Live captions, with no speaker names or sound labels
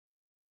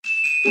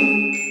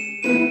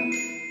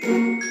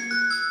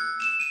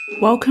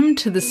Welcome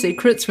to the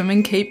Secrets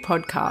Women Keep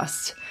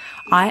podcast.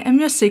 I am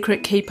your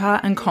secret keeper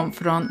and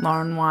confidant,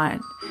 Lauren White.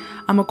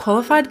 I'm a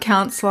qualified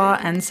counsellor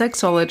and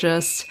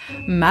sexologist,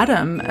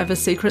 madam of a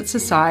secret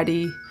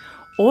society,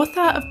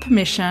 author of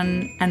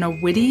Permission, and a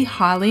witty,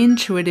 highly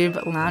intuitive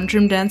lounge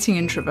room dancing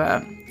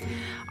introvert.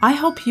 I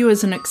help you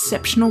as an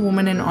exceptional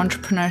woman in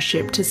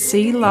entrepreneurship to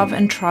see, love,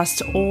 and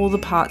trust all the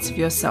parts of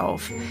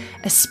yourself,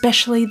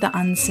 especially the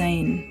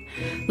unseen.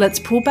 Let's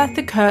pull back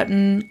the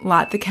curtain,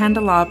 light the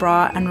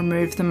candelabra, and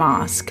remove the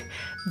mask.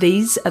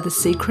 These are the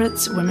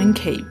secrets women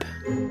keep.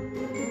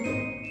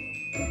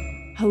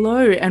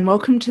 Hello, and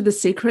welcome to the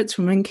Secrets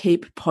Women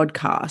Keep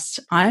podcast.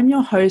 I am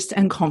your host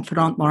and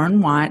confidant,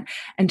 Lauren White,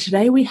 and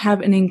today we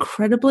have an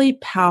incredibly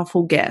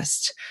powerful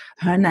guest.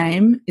 Her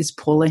name is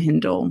Paula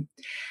Hindle.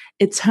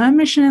 It's her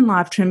mission in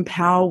life to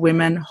empower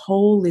women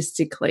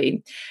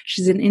holistically.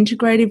 She's an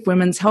integrative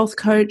women's health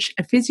coach,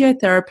 a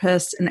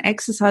physiotherapist, an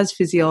exercise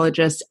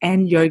physiologist,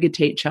 and yoga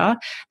teacher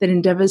that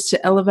endeavors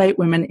to elevate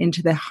women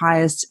into their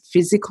highest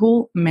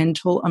physical,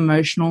 mental,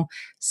 emotional,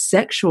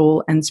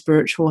 sexual, and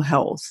spiritual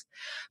health.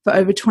 For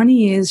over 20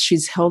 years,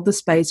 she's held the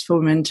space for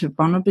women to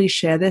vulnerably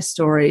share their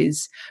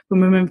stories, from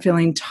women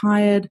feeling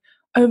tired,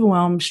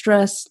 overwhelmed,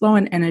 stressed, low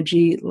in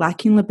energy,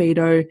 lacking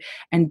libido,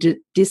 and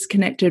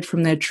disconnected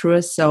from their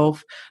truest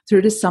self,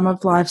 through to some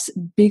of life's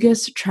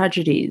biggest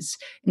tragedies,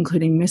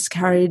 including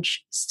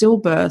miscarriage,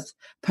 stillbirth,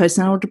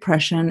 postnatal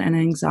depression and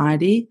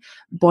anxiety,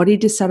 body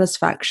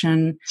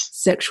dissatisfaction,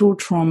 sexual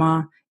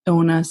trauma,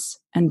 illness,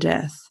 and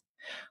death.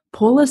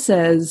 Paula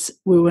says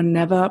we were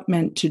never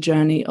meant to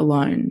journey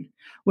alone.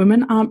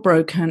 Women aren't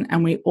broken,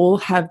 and we all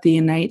have the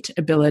innate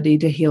ability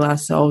to heal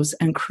ourselves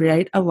and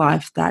create a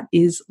life that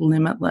is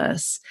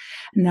limitless.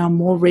 Now,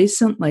 more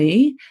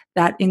recently,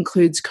 that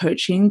includes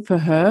coaching for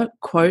her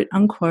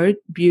quote-unquote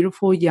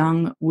beautiful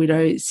young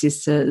widow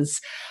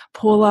sisters.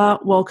 Paula,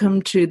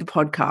 welcome to the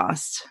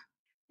podcast.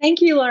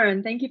 Thank you,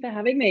 Lauren. Thank you for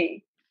having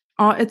me.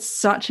 Oh, it's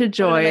such a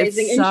joy.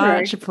 It's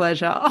such a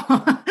pleasure.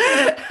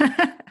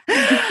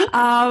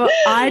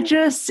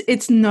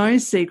 It's no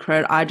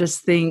secret, I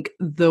just think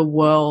the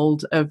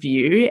world of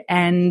you.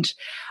 And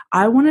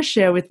I want to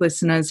share with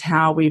listeners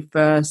how we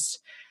first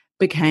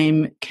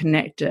became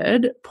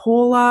connected.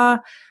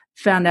 Paula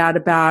found out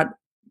about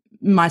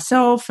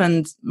myself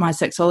and my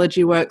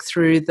sexology work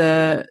through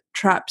the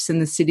traps in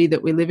the city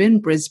that we live in,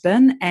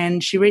 Brisbane.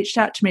 And she reached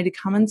out to me to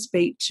come and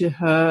speak to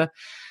her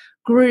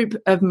group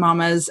of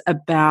mamas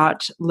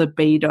about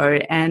libido.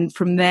 And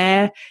from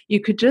there, you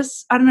could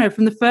just,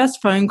 from the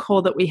first phone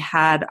call that we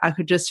had, I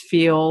could just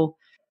feel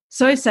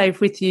so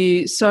safe with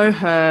you, so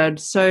heard,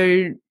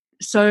 so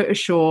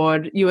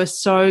assured. You were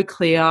so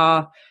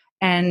clear,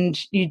 and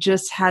you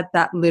just had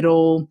that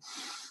little,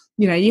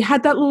 you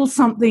had that little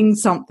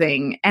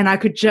something, and I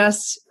could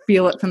just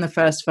feel it from the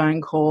first phone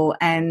call.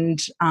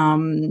 And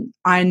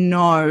I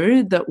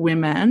know that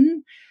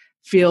women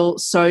feel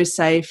so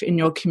safe in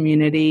your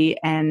community,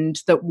 and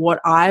that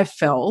what I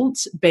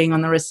felt being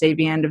on the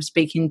receiving end of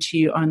speaking to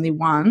you only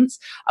once,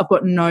 I've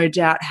got no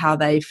doubt how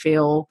they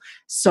feel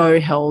so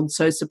held,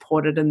 so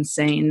supported and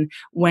seen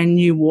when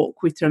you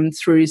walk with them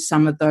through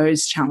some of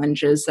those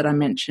challenges that I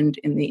mentioned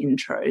in the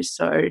intro.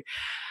 So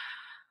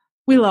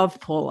we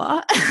love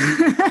Paula.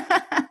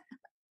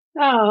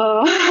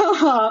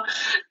 Oh,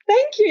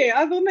 thank you.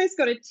 I've almost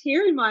got a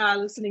tear in my eye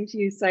listening to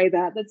you say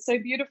that. That's so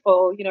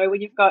beautiful.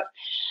 When you've got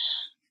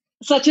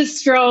such a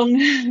strong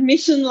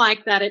mission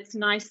like that, it's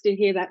nice to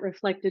hear that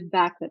reflected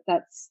back,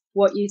 that's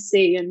what you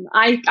see. And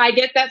I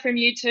get that from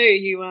you too.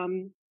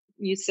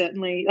 You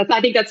certainly,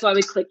 I think that's why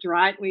we clicked,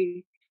 right?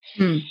 We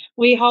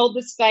hold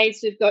the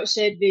space, we've got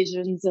shared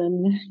visions,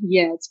 and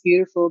yeah, it's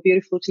beautiful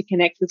to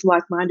connect with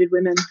like-minded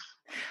women.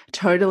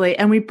 Totally.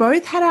 And we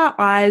both had our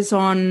eyes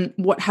on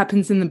what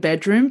happens in the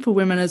bedroom for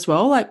women as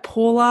well. Like,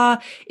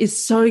 Paula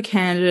is so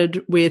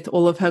candid with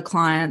all of her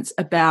clients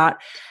about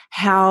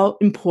how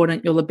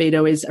important your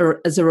libido is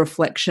as a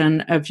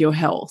reflection of your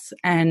health.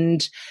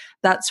 And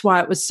that's why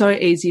it was so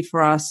easy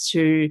for us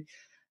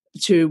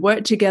to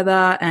work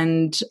together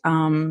and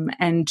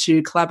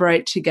to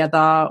collaborate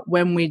together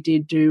when we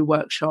did do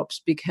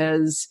workshops,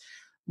 because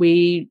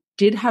we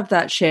did have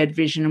that shared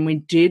vision, and we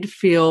did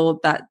feel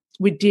that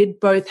we do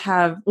both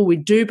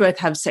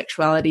have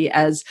sexuality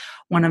as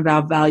one of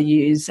our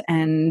values.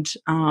 And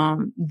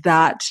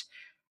that,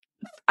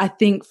 I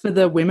think, for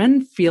the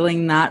women,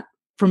 feeling that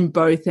from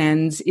both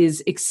ends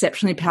is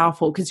exceptionally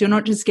powerful, because you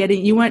weren't just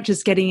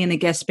getting in a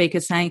guest speaker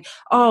saying,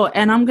 oh,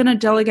 and I'm going to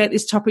delegate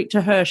this topic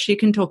to her, she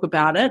can talk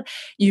about it.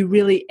 You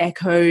really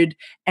echoed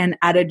and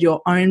added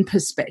your own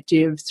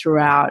perspective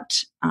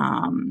throughout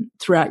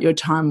your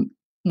time,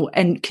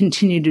 and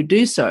continue to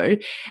do so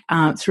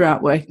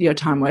throughout your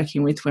time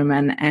working with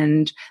women.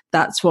 And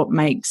that's what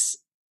makes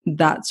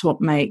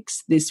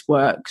this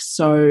work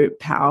so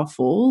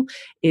powerful,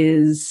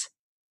 is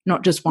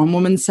not just one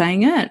woman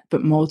saying it,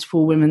 but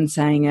multiple women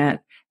saying it.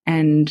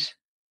 And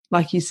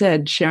like you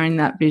said, sharing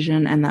that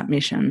vision and that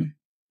mission.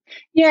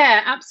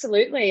 Yeah,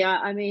 absolutely.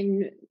 I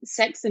mean,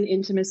 sex and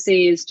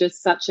intimacy is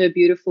just such a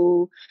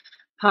beautiful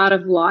part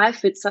of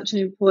life. It's such an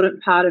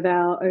important part of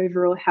our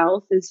overall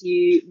health, as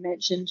you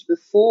mentioned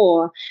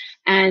before.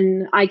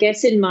 And I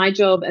guess in my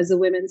job as a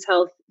women's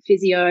health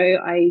physio,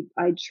 I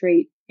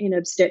treat in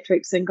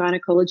obstetrics and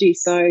gynecology.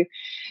 So,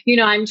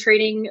 I'm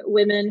treating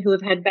women who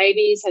have had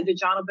babies, had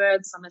vaginal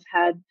births, some have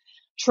had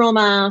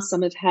trauma,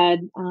 some have had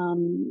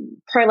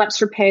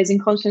prolapse repairs,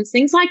 incontinence,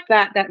 things like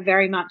that, that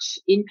very much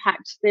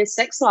impact their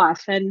sex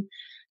life. And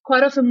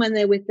quite often when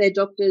they're with their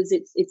doctors,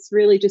 it's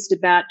really just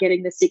about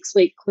getting the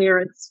 6-week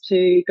clearance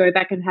to go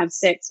back and have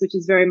sex, which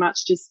is very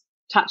much just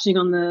touching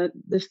on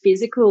the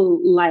physical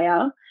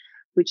layer,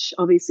 which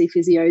obviously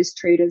physios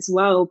treat as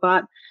well.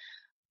 But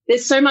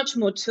there's so much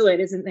more to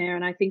it, isn't there?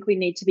 And I think we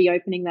need to be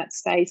opening that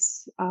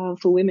space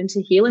for women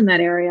to heal in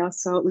that area.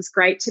 So it was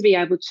great to be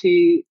able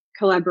to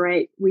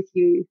collaborate with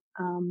you,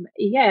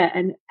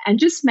 and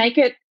just make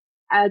it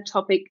a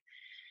topic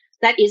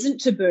that isn't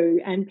taboo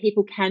and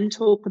people can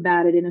talk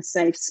about it in a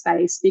safe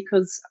space,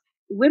 because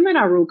women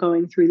are all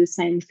going through the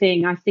same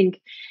thing. I think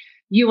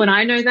you and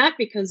I know that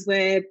because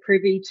we're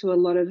privy to a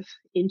lot of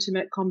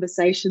intimate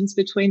conversations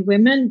between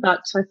women,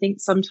 but I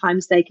think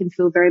sometimes they can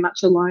feel very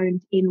much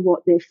alone in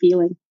what they're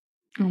feeling.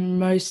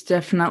 Most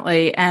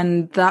definitely.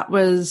 And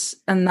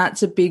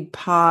that's a big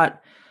part.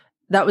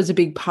 That was a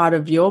big part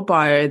of your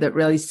bio that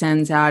really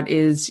stands out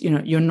is,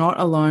 you're not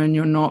alone,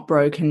 you're not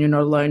broken, you're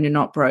not alone, you're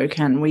not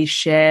broken. We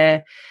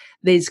share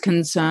these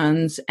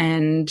concerns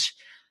and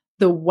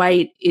the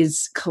weight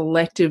is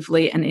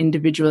collectively and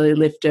individually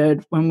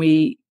lifted when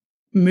we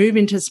move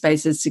into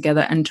spaces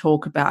together and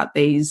talk about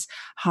these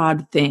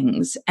hard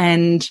things.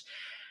 And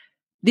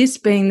this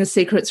being the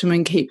Secrets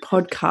Women Keep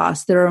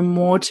podcast, there are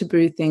more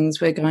taboo things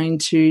we're going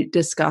to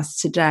discuss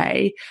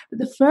today. But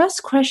the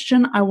first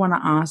question I want to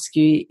ask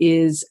you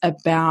is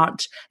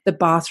about the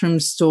bathroom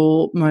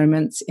stall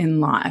moments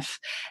in life.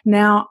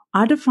 Now,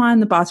 I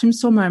define the bathroom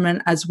stall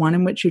moment as one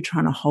in which you're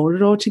trying to hold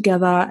it all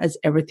together as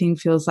everything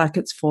feels like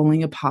it's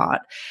falling apart.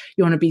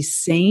 You want to be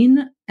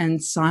seen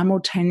and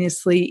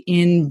simultaneously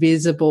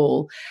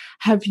invisible.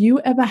 Have you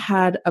ever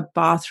had a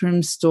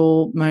bathroom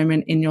stall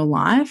moment in your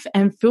life?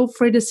 And feel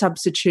free to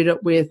substitute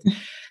it with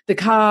the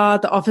car,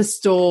 the office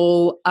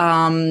stall,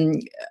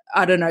 dropping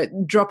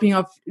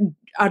off,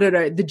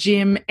 the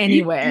gym,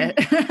 anywhere.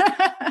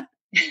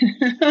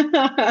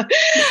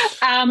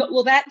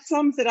 Well, that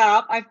sums it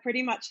up. I've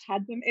pretty much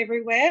had them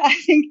everywhere.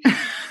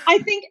 I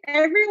think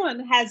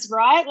everyone has,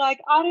 right? Like,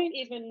 I don't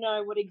even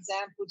know what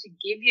example to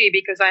give you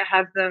because I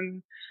have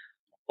them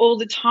all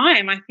the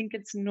time. I think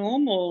it's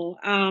normal.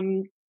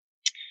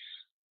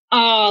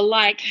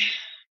 Like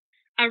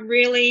a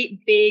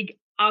really big,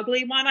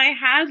 ugly one I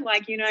had,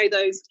 like,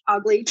 those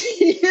ugly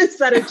tears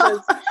that are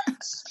just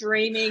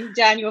streaming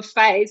down your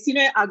face,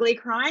 ugly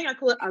crying. I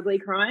call it ugly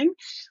crying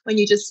when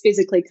you just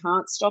physically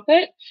can't stop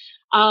it.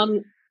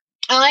 I'll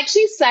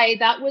actually say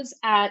that was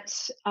at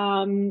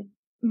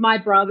my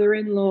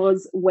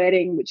brother-in-law's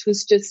wedding, which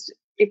was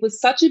it was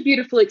such a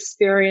beautiful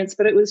experience,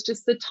 but it was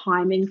just the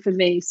timing for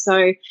me.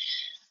 So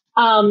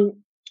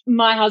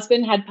my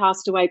husband had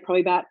passed away probably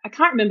about, I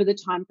can't remember the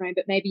time frame,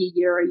 but maybe a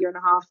year and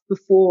a half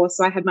before.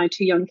 So I had my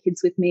 2 young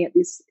kids with me at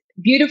this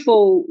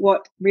beautiful,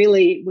 what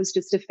really was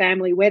just a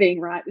family wedding,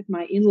 right, with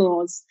my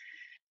in-laws.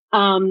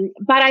 But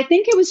I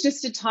think it was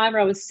just a time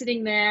where I was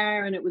sitting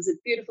there and it was a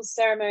beautiful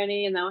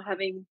ceremony and they were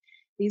having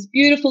these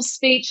beautiful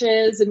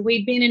speeches and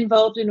we'd been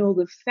involved in all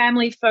the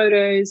family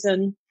photos,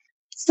 and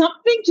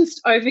something just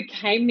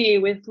overcame me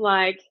with,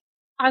 like,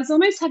 I was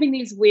almost having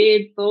these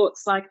weird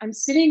thoughts, like I'm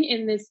sitting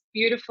in this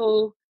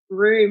beautiful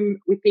room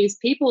with these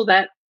people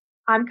that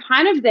I'm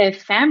kind of their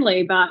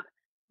family, but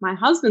my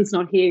husband's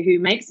not here who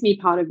makes me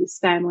part of this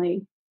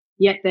family,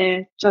 yet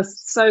they're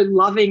just so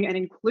loving and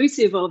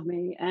inclusive of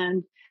me,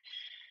 and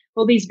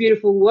all these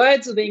beautiful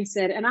words were being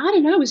said. And I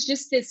don't know, it was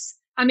just this,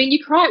 I mean,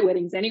 you cry at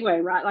weddings anyway,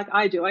 right? Like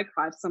I do. I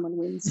cry if someone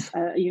wins,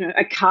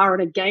 a car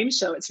on a game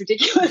show. It's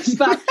ridiculous.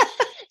 But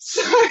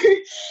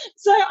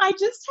so I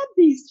just had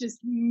these just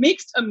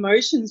mixed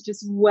emotions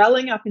just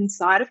welling up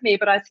inside of me.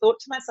 But I thought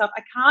to myself,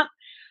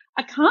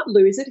 I can't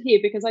lose it here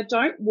because I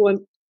don't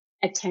want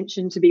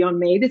attention to be on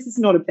me. This is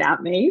not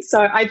about me.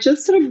 So I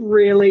just sort of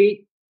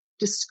really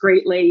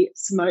discreetly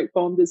smoke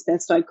bombed as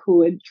best I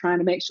could, trying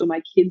to make sure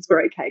my kids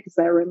were okay because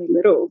they were only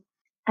little,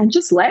 and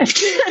just left.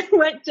 I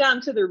went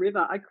down to the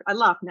river. I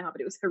laugh now, but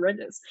it was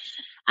horrendous.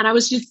 And I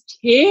was just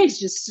tears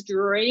just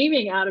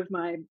streaming out of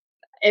my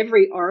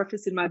every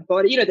orifice in my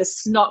body, the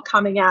snot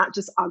coming out,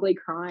 just ugly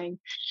crying.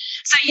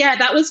 So yeah,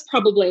 that was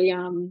probably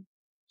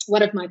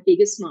one of my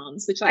biggest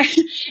ones, which I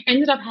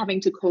ended up having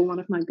to call one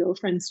of my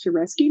girlfriends to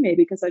rescue me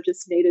because I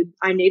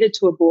needed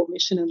to abort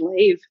mission and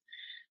leave.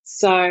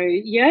 So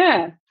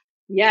yeah.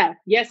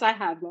 Yes, I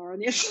have,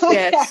 Lauren. Yes,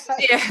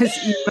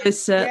 yes, you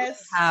most certainly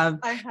have.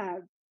 I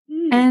have.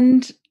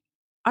 And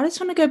I just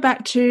want to go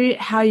back to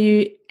how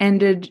you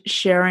ended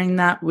sharing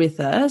that with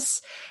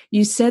us.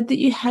 You said that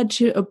you had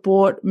to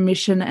abort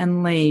mission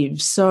and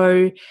leave.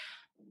 So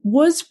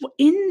Was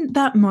in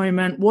that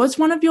moment, was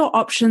one of your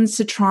options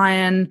to try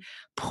and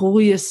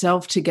pull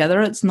yourself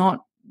together? It's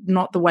not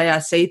the way I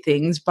see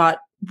things, but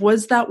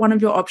was that one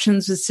of your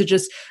options, was to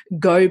just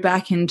go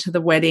back into the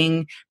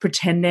wedding,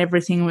 pretend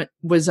everything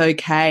was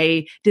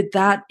okay? Did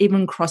that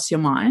even cross your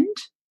mind?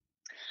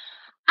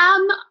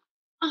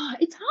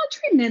 It's hard to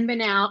remember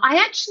now.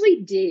 I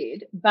actually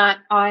did, but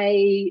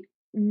I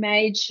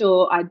made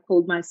sure I'd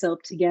pulled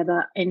myself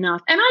together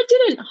enough. And I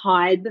didn't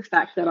hide the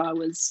fact that I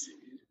was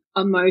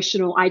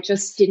emotional. I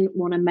just didn't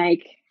want to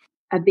make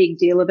a big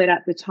deal of it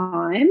at the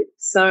time.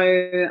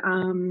 So,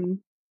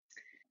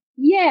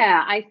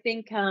 yeah, I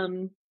think, I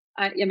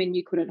mean,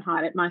 you couldn't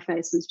hide it. My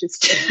face was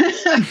just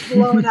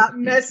blown up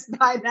mess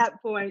by that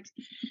point.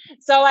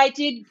 So I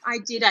did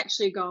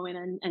actually go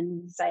in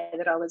and say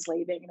that I was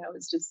leaving, and I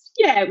was just,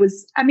 it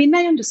was, I mean,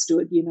 they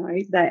understood,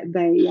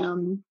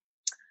 that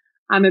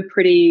I'm a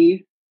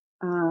pretty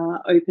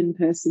open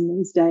person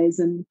these days,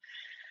 and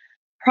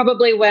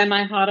probably wear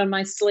my heart on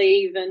my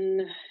sleeve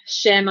and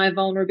share my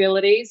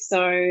vulnerabilities.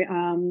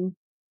 So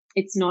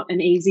it's not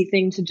an easy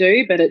thing to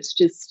do, but it's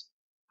just,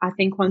 I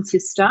think once you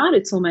start,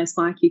 it's almost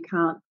like you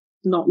can't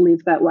not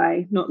live that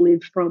way, not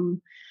live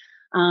from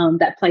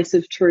that place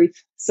of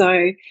truth.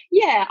 So,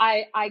 yeah,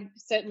 I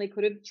certainly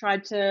could have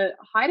tried to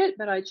hide it,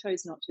 but I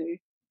chose not to.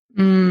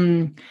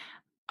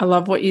 I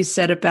love what you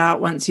said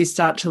about once you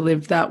start to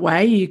live that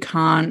way, you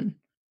can't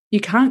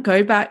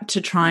go back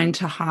to trying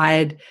to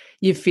hide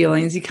your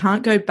feelings. You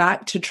can't go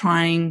back to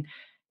trying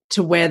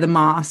to wear the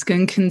mask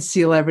and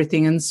conceal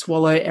everything and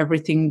swallow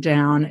everything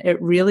down.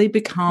 It really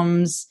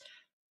becomes,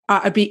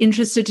 I'd be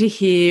interested to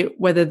hear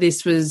whether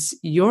this was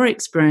your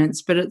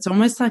experience, but it's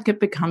almost like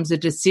it becomes a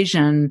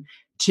decision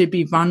to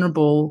be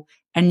vulnerable,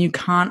 and you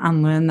can't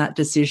unlearn that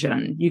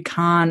decision. You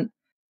can't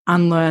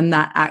unlearn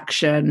that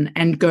action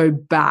and go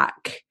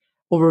back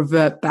or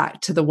revert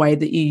back to the way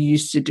that you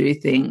used to do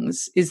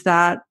things. Is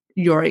that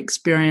your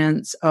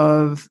experience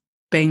of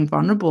being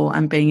vulnerable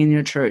and being in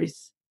your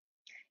truth?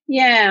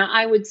 Yeah,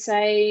 I would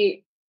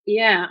say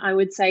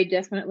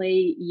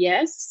definitely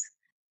yes.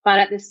 But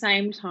at the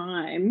same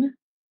time,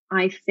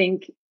 I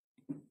think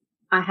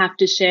I have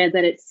to share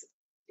that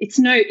it's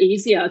no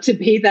easier to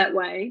be that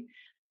way.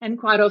 And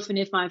quite often,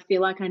 if I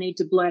feel like I need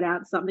to blurt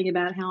out something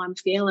about how I'm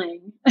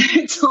feeling,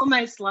 it's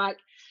almost like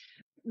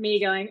me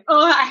going,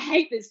 oh, I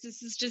hate this.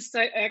 This is just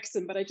so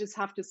irksome, but I just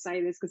have to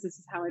say this because this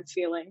is how I'm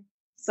feeling.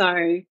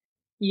 So,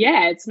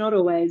 yeah, it's not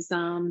always,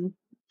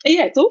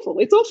 it's awful.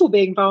 It's awful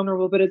being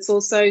vulnerable, but it's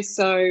also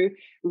so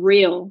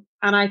real.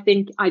 And I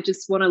think I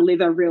just want to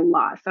live a real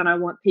life, and I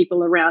want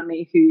people around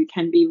me who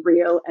can be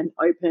real and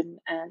open.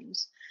 And,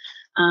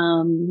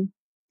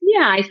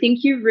 I think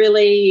you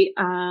really,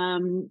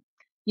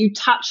 you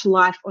touch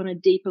life on a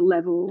deeper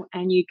level,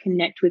 and you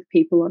connect with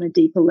people on a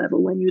deeper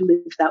level when you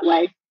live that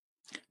way.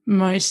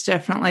 Most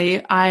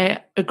definitely.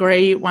 I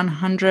agree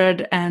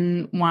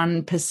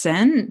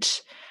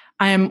 101%.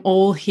 I am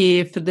all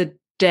here for the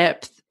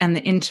depth and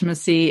the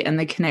intimacy and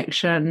the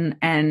connection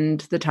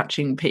and the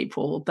touching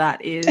people.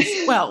 That is,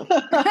 well.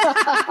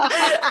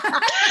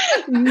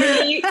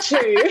 Me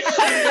too.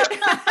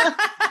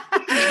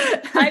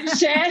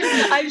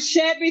 I've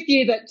shared with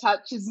you that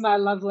touch is my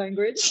love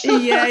language.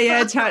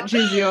 Yeah, touch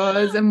is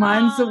yours, and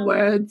mine's the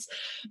words.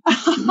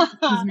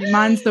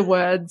 Mine's the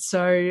words.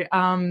 So,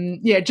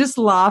 just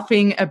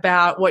laughing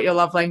about what your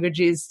love language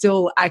is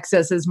still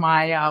accesses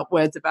my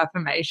words of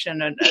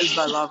affirmation and as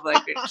my love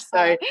language.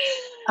 So,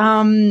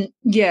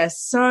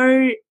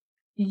 so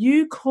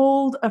you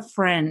called a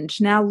friend.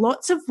 Now,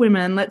 lots of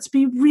women, let's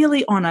be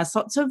really honest,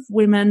 lots of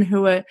women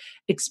who are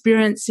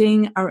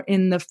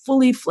in the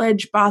fully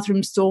fledged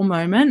bathroom stall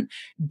moment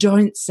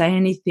don't say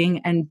anything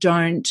and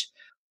don't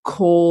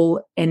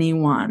call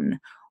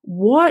anyone.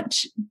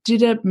 What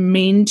did it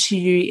mean to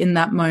you in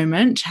that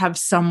moment to have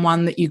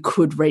someone that you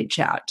could reach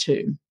out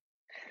to?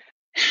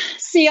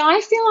 See,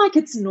 I feel like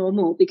it's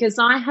normal because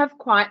I have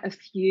quite a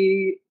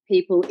few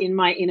people in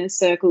my inner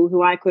circle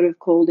who I could have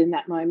called in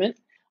that moment.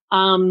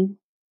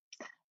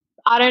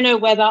 I don't know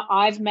whether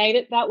I've made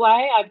it that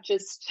way.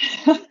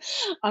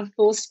 I've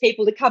forced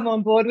people to come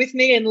on board with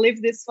me and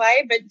live this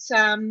way. But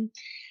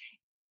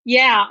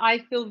I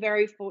feel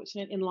very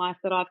fortunate in life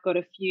that I've got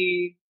a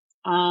few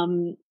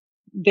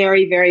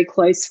very, very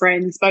close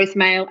friends, both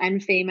male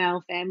and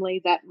female family,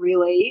 that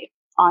really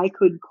I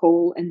could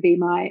call and be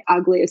my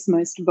ugliest,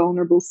 most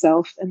vulnerable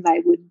self, and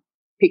they would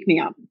pick me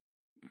up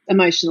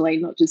emotionally,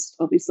 not just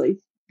obviously.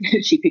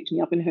 She picked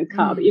me up in her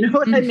car, but you know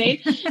what I mean?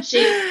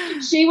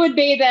 She would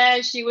be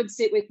there. She would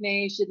sit with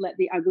me. She'd let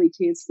the ugly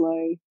tears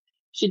flow.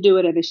 She'd do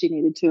whatever she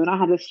needed to. And I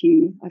have a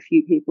few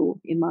people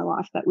in my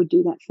life that would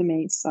do that for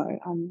me. So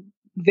I'm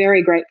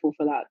very grateful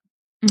for that.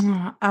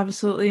 Oh,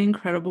 absolutely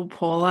incredible,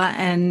 Paula.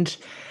 And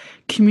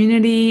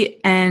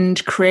community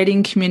and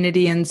creating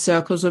community and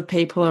circles of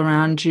people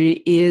around you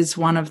is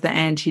one of the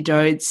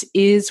antidotes,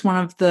 is one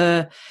of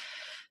the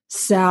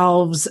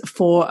salves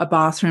for a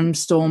bathroom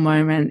stall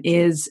moment.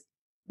 Is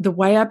the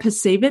way I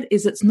perceive it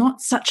is it's not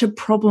such a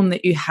problem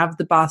that you have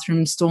the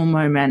bathroom stall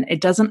moment.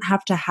 It doesn't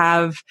have to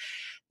have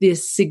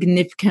this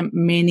significant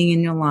meaning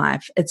in your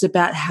life. It's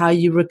about how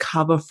you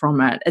recover from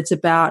it. It's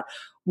about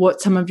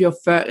what some of your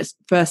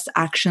first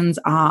actions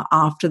are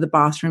after the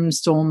bathroom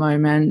stall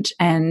moment,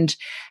 and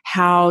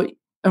how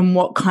and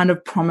what kind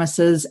of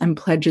promises and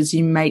pledges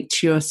you make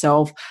to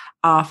yourself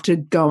after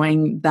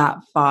going that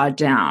far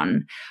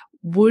down.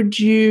 What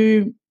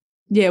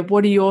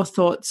are your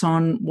thoughts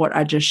on what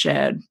I just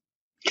shared?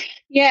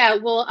 Yeah,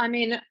 well, I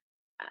mean,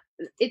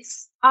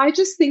 I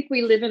just think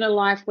we live in a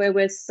life where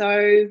we're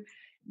so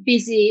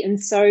busy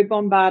and so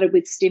bombarded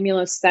with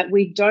stimulus that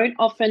we don't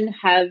often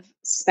have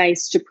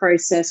space to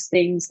process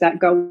things that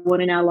go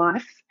on in our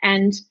life.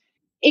 And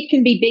it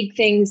can be big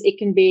things, it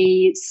can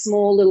be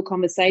small little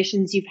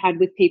conversations you've had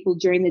with people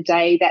during the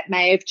day that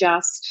may have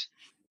just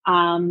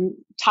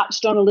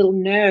touched on a little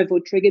nerve or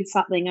triggered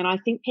something. And I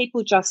think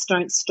people just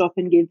don't stop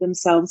and give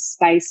themselves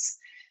space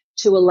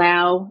to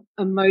allow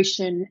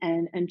emotion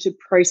and to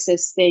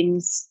process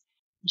things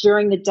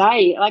during the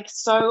day. Like,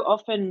 so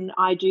often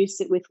I do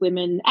sit with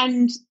women,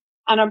 and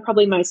I'm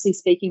probably mostly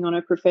speaking on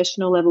a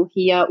professional level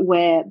here,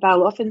 where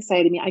they'll often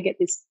say to me, I get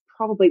this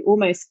probably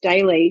almost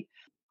daily,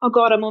 oh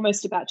God, I'm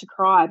almost about to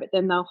cry, but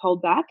then they'll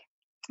hold back.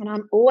 And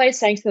I'm always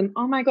saying to them,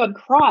 oh my God,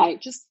 cry.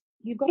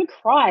 You've got to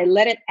cry,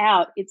 let it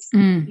out.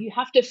 You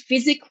have to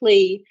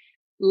physically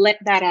let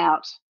that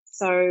out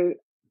so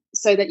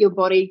that your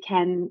body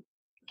can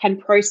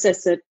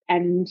process it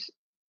and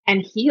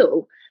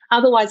heal.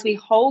 Otherwise, we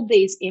hold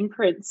these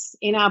imprints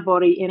in our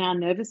body, in our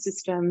nervous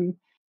system,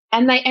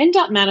 and they end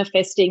up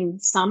manifesting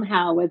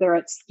somehow, whether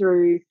it's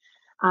through,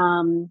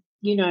 autoimmune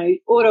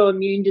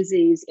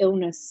disease,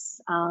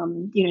 illness,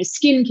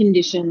 skin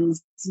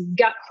conditions,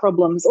 gut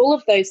problems, all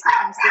of those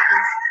things.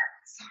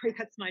 Sorry,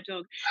 that's my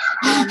dog.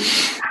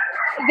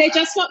 They're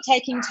just not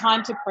taking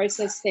time to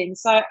process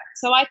things. So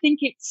I think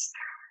it's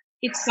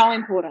so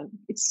important.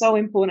 It's so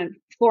important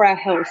for our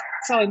health.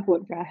 So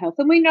important for our health.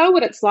 And we know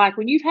what it's like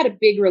when you've had a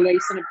big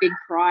release and a big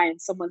cry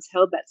and someone's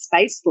held that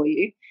space for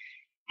you.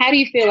 How do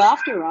you feel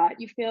after, right?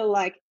 You feel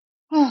like,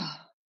 oh,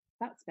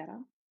 that's better.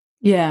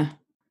 Yeah.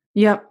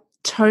 Yep.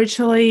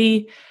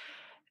 Totally.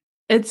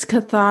 It's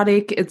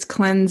cathartic, it's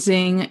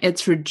cleansing,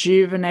 it's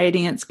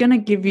rejuvenating. It's going to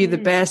give you the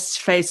best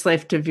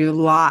facelift of your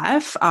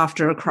life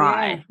after a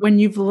cry. Yeah. When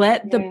you've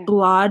let the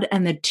blood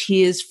and the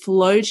tears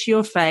flow to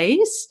your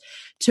face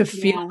to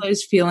feel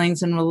those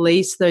feelings and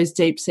release those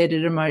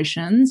deep-seated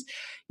emotions,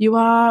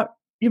 you're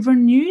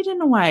renewed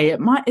in a way.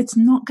 It's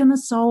not going to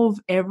solve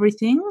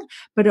everything,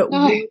 but it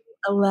will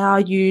allow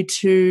you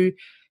to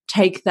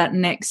take that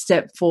next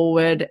step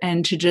forward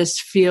and to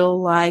just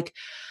feel like,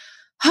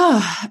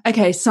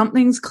 okay,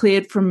 something's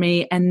cleared from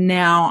me, and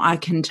now I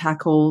can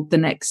tackle the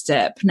next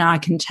step. Now I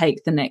can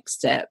take the next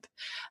step.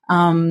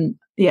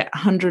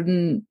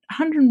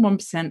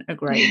 101%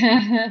 agree.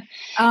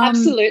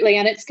 Absolutely.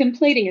 And it's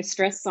completing a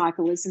stress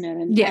cycle, isn't it?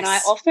 And I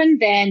often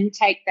then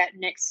take that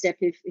next step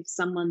if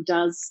someone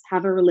does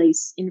have a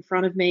release in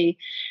front of me,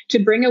 to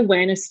bring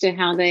awareness to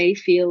how they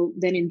feel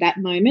then in that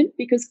moment,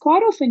 because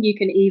quite often you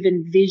can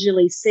even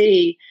visually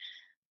see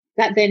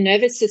that their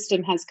nervous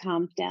system has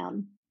calmed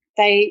down.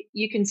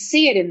 You can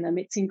see it in them.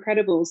 It's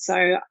incredible.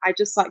 So I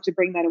just like to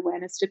bring that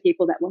awareness to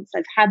people, that once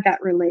they've had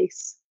that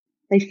release,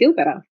 they feel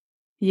better.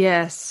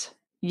 Yes.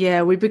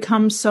 Yeah, we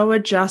become so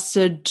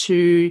adjusted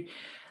to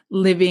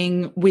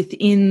living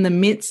within the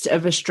midst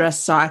of a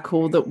stress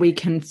cycle that we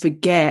can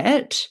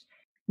forget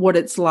what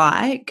it's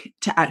like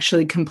to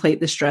actually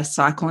complete the stress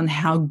cycle and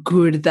how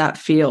good that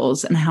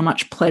feels and how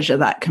much pleasure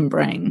that can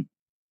bring.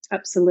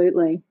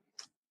 Absolutely.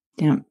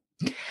 Yeah.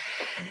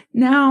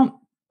 Now,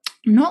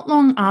 not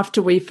long after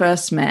we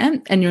first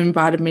met and you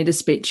invited me to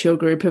speak to your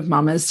group of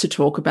mamas to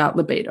talk about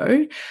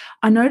libido,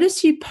 I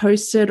noticed you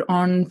posted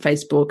on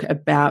Facebook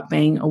about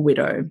being a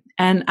widow.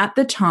 And at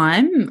the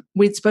time,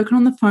 we'd spoken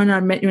on the phone and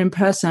I'd met you in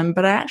person,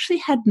 but I actually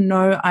had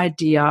no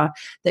idea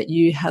that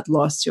you had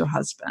lost your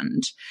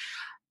husband.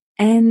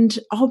 And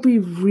I'll be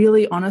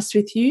really honest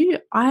with you,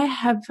 I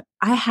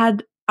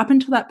had up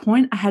until that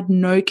point, I had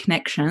no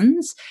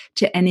connections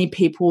to any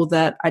people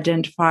that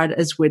identified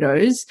as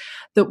widows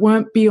that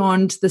weren't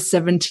beyond the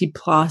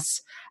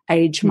 70+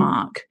 age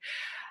mark.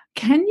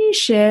 Can you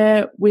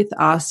share with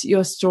us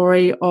your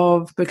story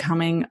of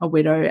becoming a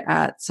widow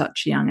at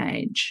such a young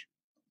age?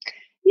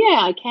 Yeah,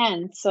 I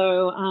can.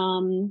 So,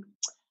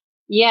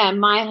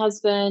 my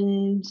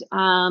husband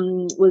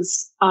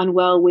was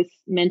unwell with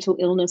mental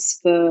illness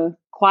for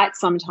quite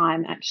some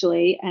time,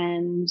 actually,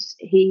 and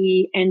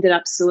he ended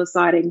up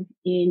suiciding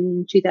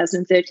in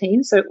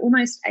 2013, so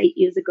almost 8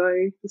 years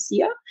ago this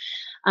year,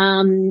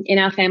 in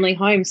our family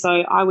home. So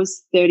I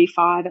was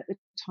 35 at the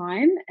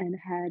time and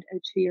had a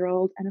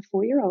 2-year-old and a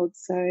 4-year-old.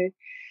 So,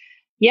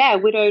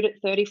 widowed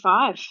at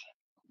 35.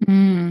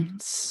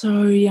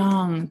 So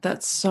young.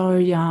 That's so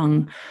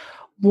young.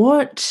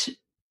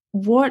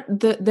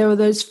 There were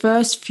those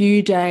first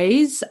few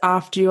days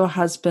after your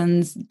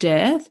husband's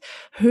death.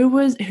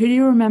 Who do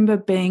you remember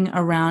being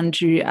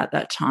around you at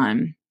that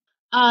time?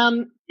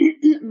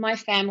 My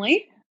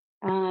family.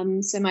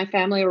 So my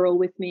family were all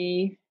with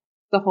me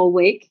the whole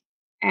week,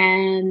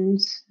 and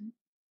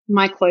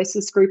my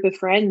closest group of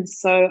friends.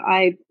 So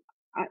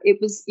it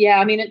was, yeah,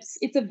 I mean, it's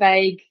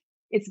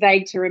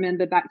vague to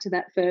remember back to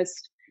that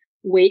first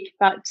week,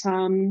 but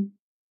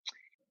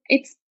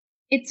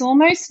it's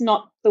almost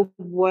not the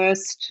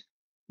worst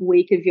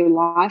week of your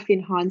life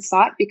in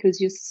hindsight, because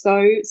you're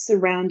so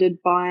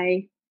surrounded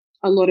by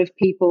a lot of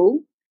people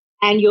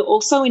and you're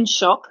also in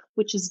shock,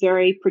 which is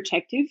very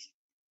protective.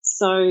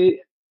 So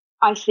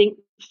I think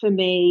for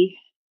me,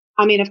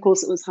 I mean, of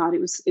course it was hard.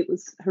 It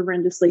was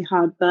horrendously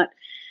hard, but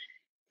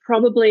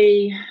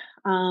probably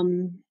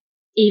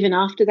even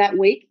after that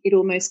week, it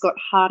almost got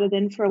harder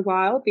then for a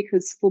while,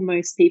 because for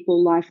most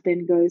people, life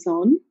then goes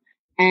on.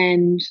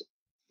 And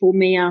for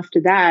me,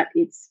 after that,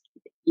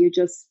 you're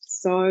just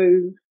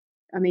so,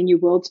 I mean, your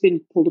world's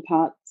been pulled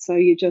apart. So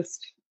you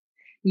just,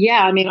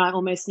 yeah, I mean, I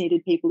almost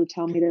needed people to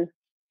tell me to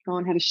go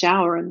and have a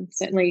shower, and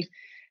certainly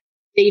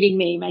feeding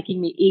me,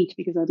 making me eat,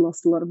 because I'd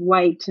lost a lot of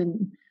weight.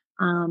 And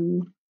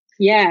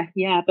yeah,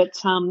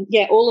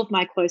 all of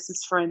my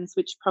closest friends,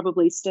 which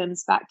probably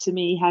stems back to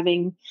me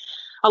having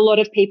a lot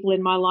of people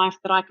in my life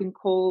that I can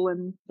call,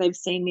 and they've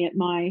seen me at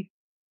my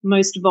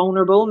most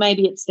vulnerable.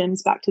 Maybe it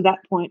stems back to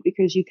that point,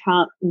 because you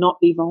can't not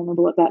be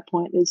vulnerable at that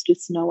point. There's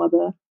just no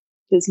other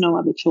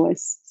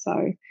choice.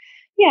 So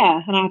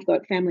yeah, and I've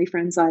got family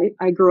friends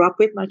I grew up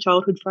with, my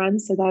childhood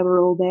friends, so they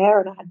were all there,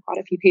 and I had quite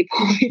a few people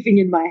living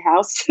in my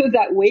house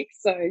that week.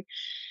 So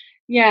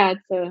yeah,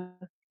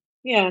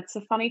 it's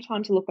a funny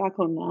time to look back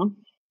on now.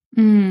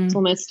 It's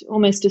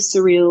almost a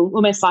surreal,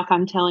 almost like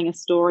I'm telling a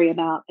story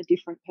about a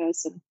different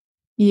person.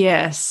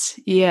 Yes,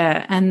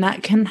 yeah, and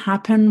that can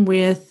happen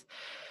with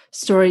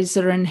stories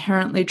that are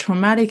inherently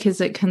traumatic, as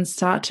it can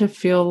start to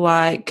feel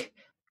like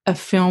a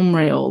film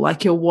reel,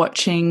 like you're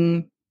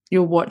watching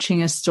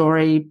a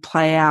story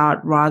play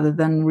out, rather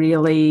than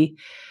really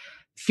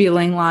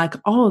feeling like,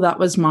 oh, that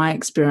was my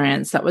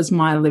experience, that was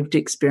my lived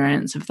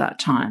experience of that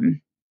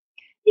time.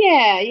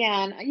 Yeah,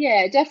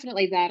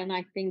 definitely that. And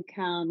I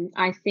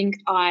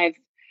think I've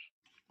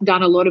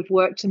done a lot of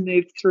work to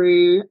move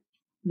through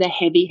the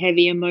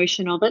heavy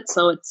emotion of it,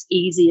 so it's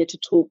easier to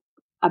talk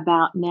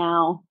about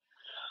now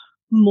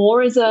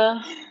more as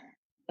a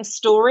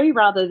story,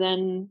 rather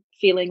than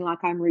feeling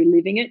like I'm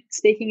reliving it,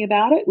 speaking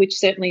about it, which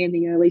certainly in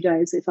the early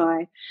days, if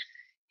I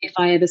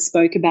ever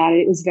spoke about it,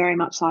 it was very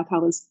much like I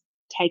was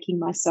taking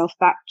myself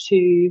back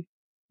to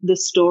the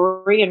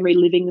story and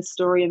reliving the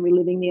story and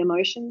reliving the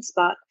emotions.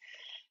 But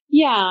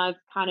yeah,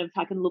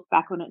 I can look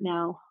back on it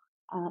now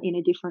in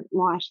a different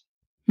light.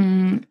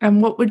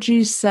 And what would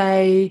you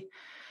say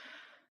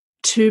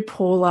to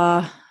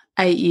Paula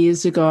 8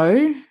 years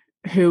ago,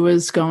 who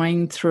was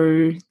going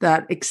through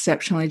that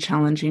exceptionally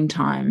challenging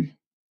time?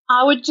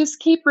 I would just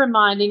keep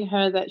reminding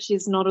her that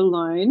she's not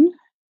alone,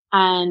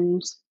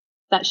 and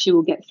that she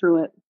will get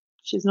through it.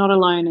 She's not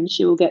alone, and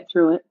she will get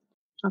through it.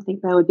 I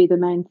think that would be the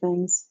main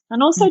things.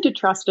 And also to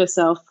trust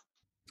herself.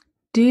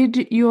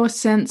 Did your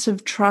sense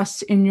of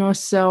trust in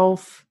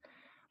yourself,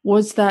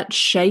 was that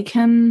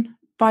shaken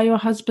by your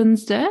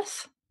husband's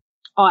death?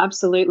 Oh,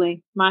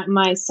 absolutely.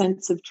 My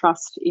sense of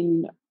trust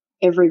in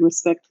every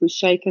respect was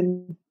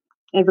shaken.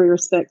 Every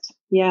respect.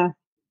 Yeah.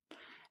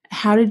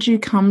 How did you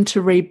come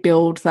to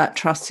rebuild that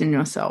trust in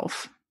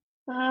yourself?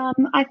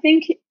 I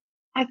think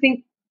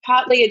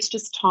partly it's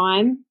just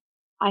time.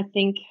 I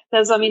think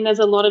there's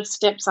a lot of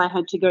steps I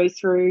had to go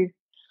through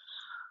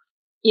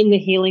in the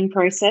healing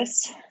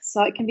process,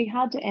 so it can be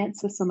hard to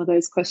answer some of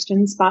those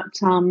questions. But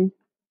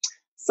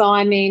so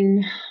I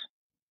mean,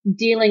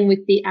 dealing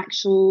with the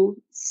actual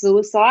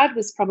suicide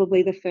was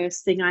probably the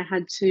first thing I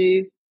had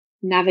to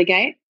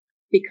navigate,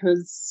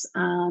 because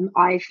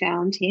I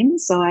found him.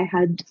 So I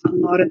had a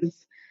lot of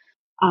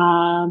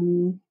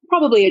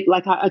probably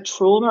like a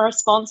trauma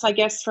response, I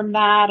guess, from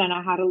that. And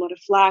I had a lot of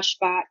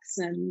flashbacks,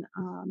 and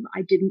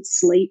I didn't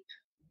sleep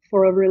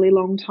for a really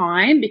long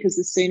time, because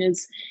as soon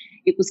as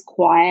it was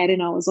quiet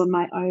and I was on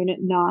my own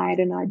at night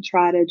and I'd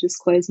try to just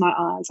close my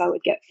eyes, I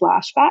would get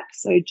flashbacks.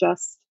 So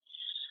just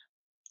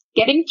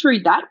getting through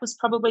that was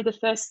probably the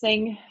first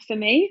thing for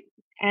me.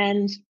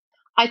 And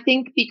I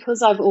think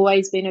because I've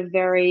always been a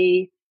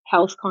very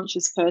health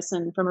conscious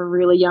person from a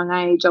really young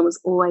age, I was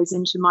always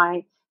into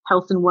my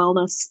health and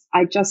wellness.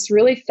 I just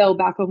really fell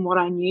back on what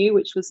I knew,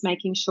 which was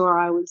making sure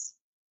I was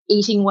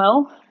eating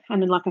well.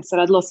 And then, like I said,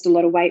 I'd lost a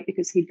lot of weight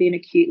because he'd been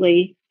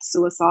acutely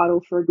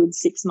suicidal for a good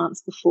 6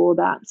 months before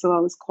that. So I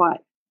was quite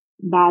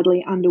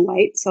badly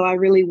underweight. So I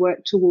really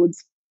worked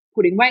towards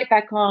putting weight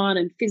back on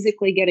and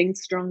physically getting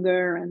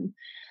stronger. And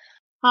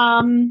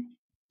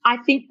I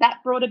think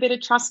that brought a bit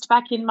of trust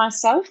back in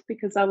myself,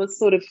 because I was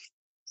sort of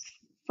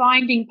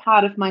finding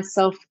part of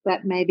myself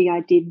that maybe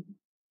I did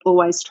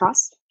always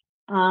trust.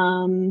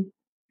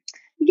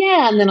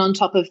 Yeah, and then on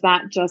top of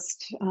that,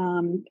 just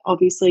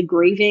obviously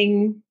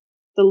grieving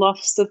the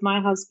loss of my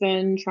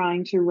husband,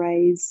 trying to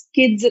raise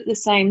kids at the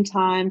same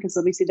time, because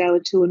obviously they were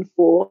 2 and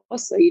 4,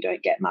 so you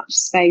don't get much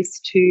space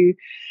to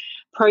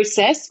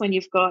process when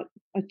you've got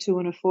a 2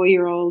 and a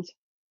 4-year-old,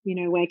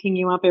 waking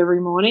you up every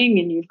morning,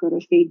 and you've got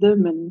to feed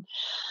them and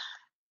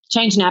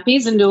change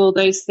nappies and do all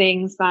those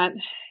things that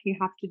you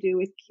have to do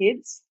with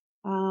kids.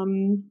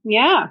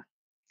 Yeah,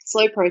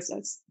 slow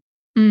process.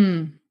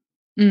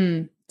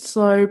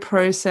 Slow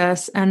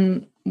process.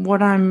 And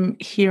what I'm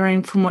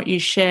hearing from what you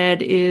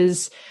shared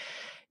is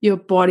your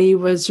body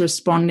was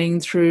responding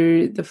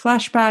through the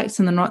flashbacks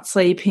and the not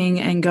sleeping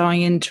and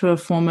going into a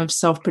form of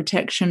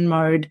self-protection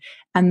mode.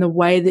 And the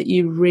way that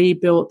you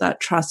rebuilt that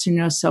trust in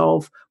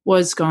yourself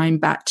was going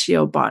back to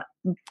your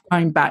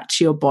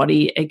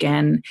body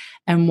again,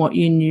 and what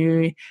you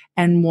knew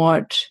and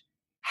what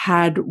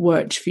had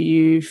worked for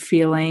you,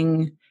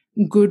 feeling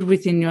good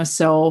within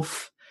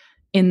yourself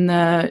in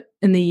the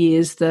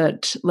years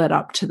that led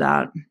up to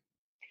that.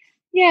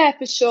 Yeah,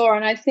 for sure.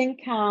 And I think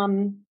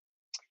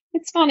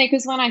it's funny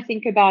because when I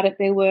think about it,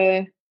 there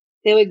were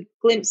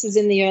glimpses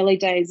in the early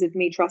days of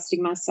me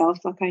trusting myself.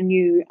 Like, I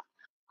knew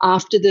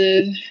after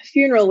the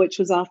funeral, which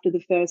was after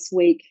the first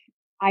week,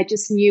 I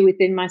just knew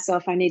within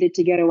myself I needed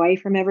to get away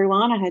from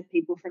everyone. I had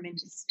people from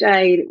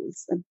interstate. It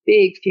was a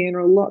big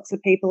funeral, lots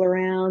of people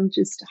around,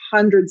 just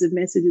hundreds of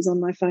messages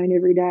on my phone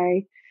every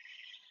day.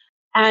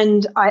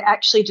 And I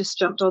actually just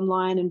jumped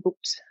online and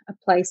booked a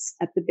place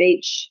at the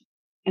beach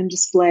and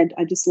just fled.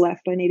 I just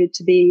left. I needed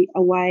to be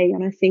away.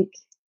 And I think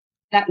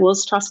that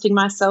was trusting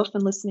myself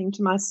and listening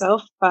to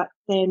myself. But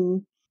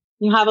then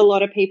you have a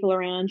lot of people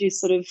around you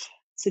sort of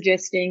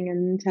suggesting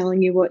and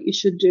telling you what you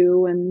should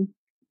do. And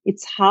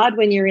it's hard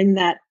when you're in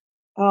that,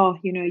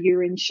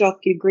 you're in shock,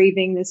 you're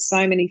grieving. There's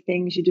so many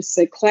things. You're just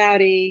so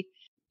cloudy.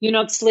 You're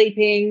not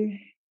sleeping.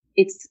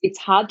 It's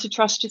hard to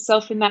trust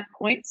yourself in that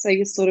point. So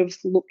you sort of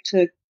look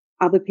to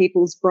other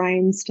people's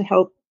brains to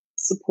help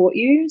support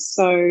you.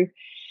 So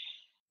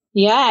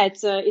yeah,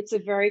 it's a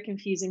very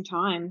confusing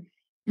time.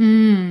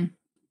 And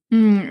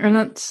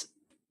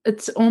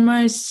it's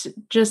almost,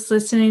 just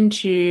listening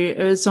to you,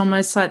 it was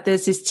almost like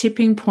there's this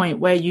tipping point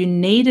where you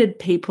needed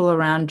people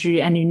around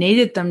you and you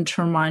needed them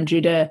to remind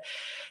you to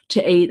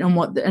eat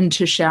and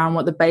to shower and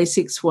what the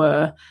basics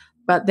were.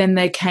 But then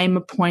there came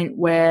a point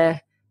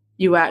where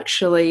you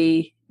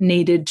actually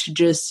needed to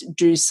just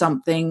do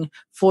something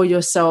for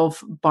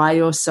yourself, by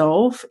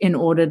yourself, in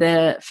order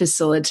to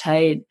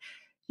facilitate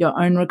your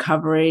own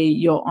recovery,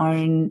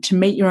 to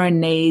meet your own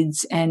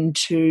needs and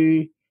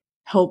to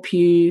help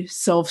you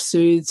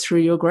self-soothe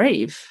through your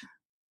grief.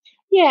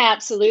 Yeah,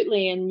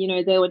 absolutely. And,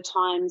 there were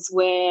times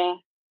where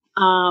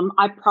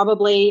I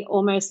probably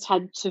almost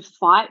had to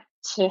fight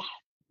to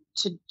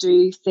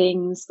do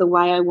things the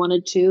way I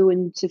wanted to,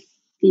 and to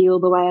feel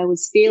the way I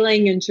was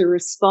feeling, and to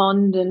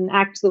respond and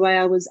act the way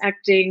I was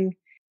acting,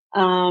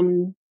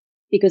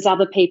 because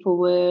other people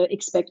were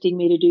expecting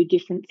me to do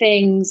different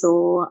things,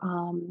 or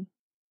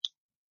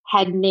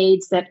had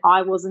needs that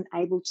I wasn't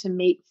able to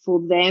meet for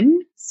them.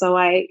 So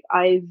I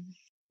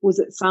was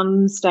at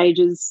some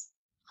stages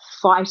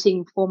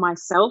fighting for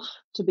myself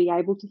to be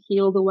able to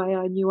heal the way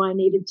I knew I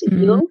needed to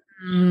heal,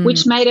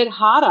 which made it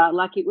harder.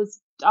 Like, it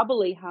was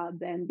doubly hard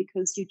then,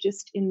 because you're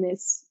just in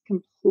this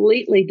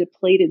completely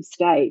depleted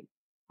state.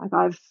 Like,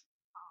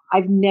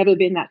 I've never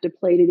been that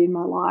depleted in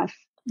my life,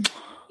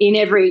 in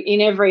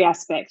every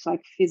aspect,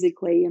 like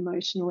physically,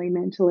 emotionally,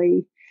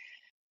 mentally,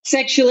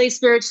 sexually,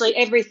 spiritually,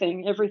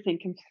 everything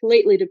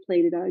completely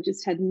depleted. I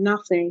just had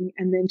nothing.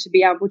 And then to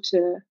be able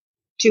to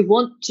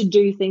want to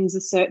do things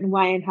a certain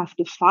way and have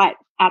to fight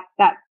at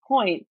that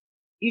point,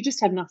 you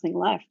just have nothing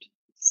left.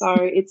 So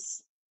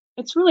it's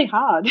really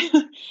hard.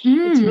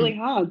 It's really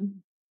hard.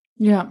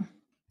 Yeah.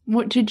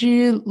 What did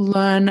you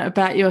learn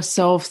about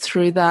yourself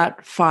through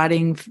that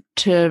fighting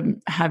to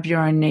have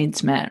your own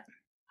needs met?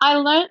 I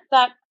learned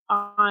that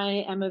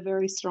I am a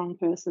very strong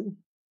person.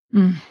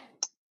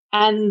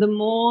 And the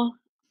more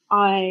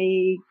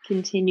I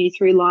continue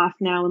through life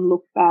now and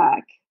look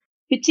back,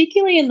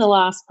 particularly in the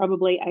last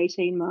probably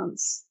 18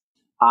 months,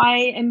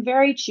 I am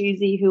very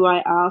choosy who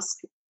I ask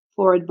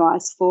for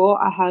advice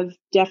for. I have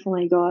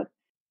definitely got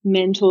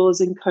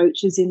mentors and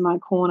coaches in my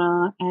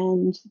corner,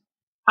 and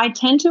I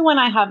tend to, when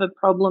I have a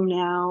problem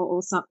now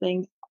or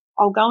something,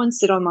 I'll go and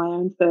sit on my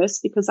own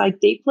first, because I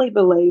deeply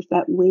believe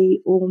that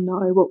we all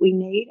know what we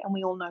need and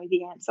we all know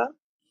the answer.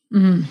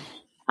 And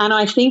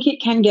I think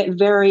it can get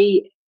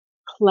very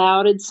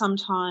clouded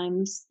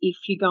sometimes if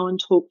you go and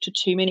talk to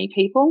too many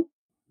people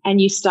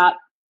and you start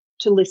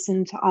to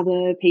listen to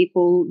other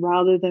people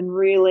rather than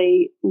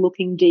really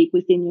looking deep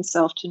within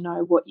yourself to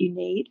know what you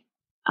need.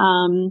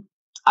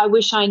 I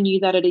wish I knew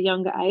that at a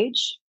younger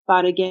age,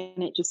 but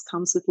again, it just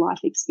comes with life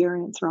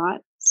experience,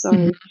 right?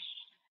 So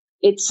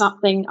it's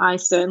something I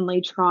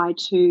certainly try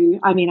to,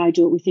 I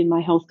do it within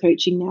my health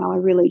coaching now. I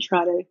really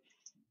try to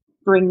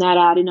bring that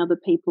out in other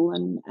people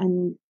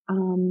and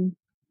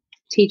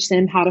teach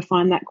them how to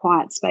find that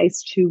quiet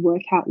space to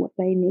work out what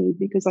they need,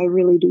 because I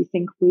really do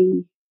think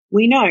we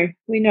know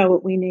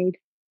what we need.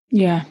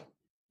 Yeah,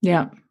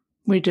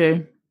 we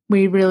do.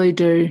 We really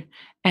do.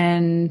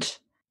 And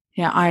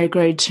yeah, I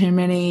agree. Too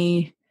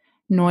many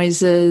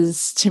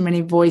noises, too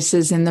many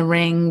voices in the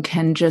ring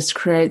can just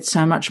create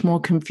so much more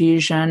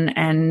confusion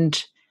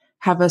and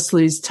have us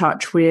lose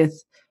touch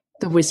with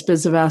the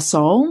whispers of our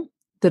soul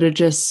that are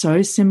just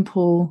so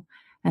simple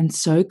and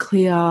so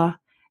clear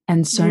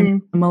and so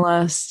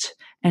minimalist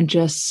and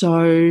just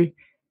so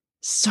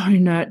so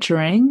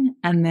nurturing,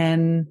 and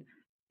then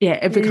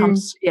it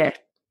becomes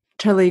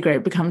totally agree,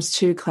 it becomes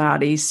too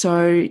cloudy.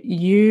 So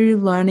you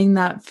learning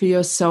that for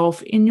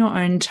yourself in your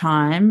own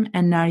time,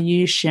 and now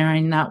you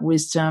sharing that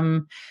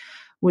wisdom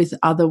with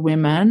other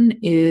women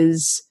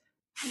is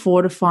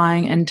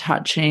fortifying and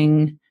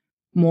touching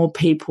more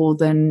people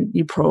than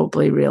you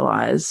probably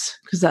realize,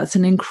 because that's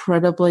an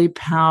incredibly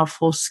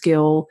powerful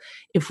skill.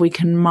 If we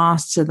can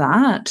master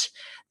that,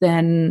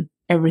 then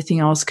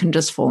everything else can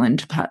just fall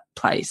into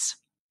place.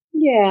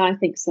 Yeah, I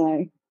think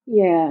so.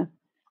 Yeah.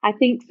 I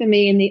think for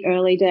me in the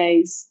early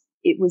days,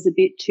 it was a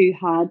bit too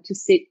hard to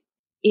sit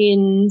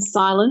in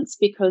silence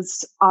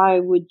because I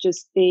would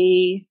just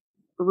be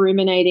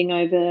ruminating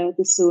over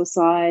the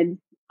suicide.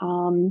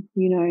 You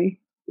know,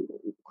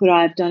 could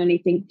I have done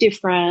anything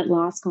different?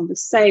 Last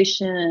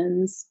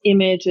conversations,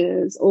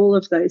 images, all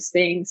of those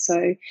things.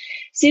 So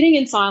sitting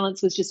in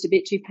silence was just a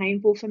bit too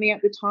painful for me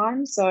at the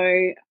time. So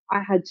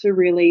I had to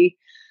really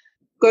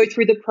go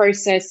through the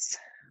process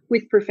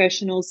with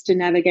professionals to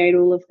navigate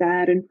all of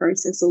that and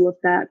process all of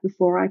that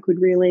before I could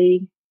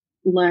really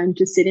learn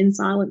to sit in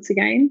silence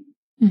again.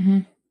 Mm-hmm.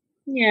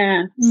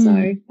 Yeah.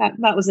 So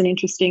that was an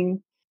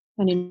interesting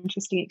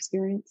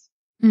experience.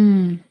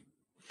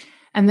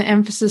 And the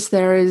emphasis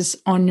there is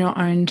on your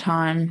own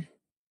time.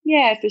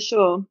 Yeah, for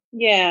sure.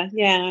 Yeah.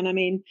 And I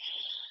mean,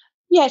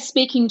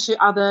 speaking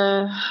to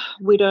other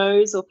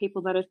widows or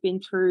people that have been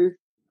through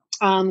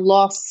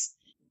loss,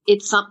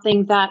 it's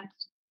something that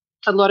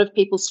a lot of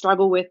people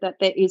struggle with, that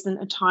there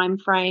isn't a time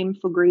frame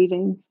for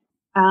grieving.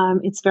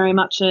 It's very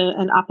much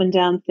an up and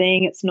down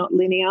thing. It's not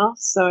linear.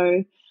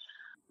 So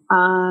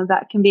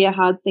that can be a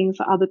hard thing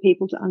for other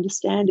people to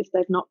understand if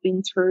they've not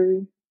been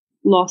through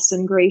loss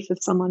and grief of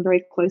someone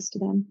very close to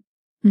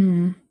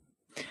them.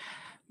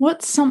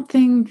 What's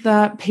something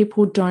that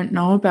people don't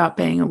know about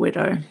being a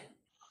widow?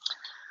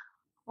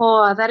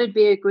 Oh, that'd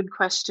be a good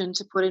question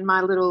to put in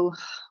my little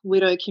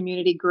widow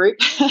community group.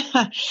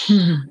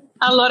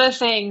 A lot of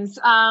things.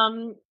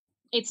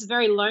 It's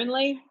very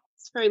lonely.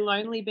 It's very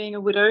lonely being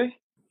a widow.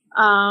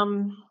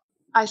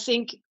 I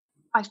think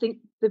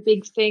the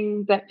big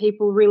thing that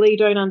people really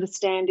don't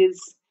understand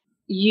is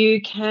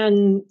you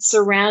can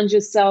surround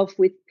yourself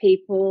with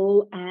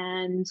people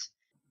and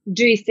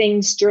do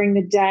things during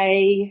the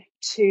day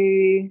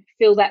to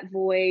fill that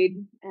void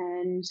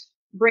and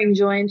bring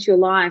joy into your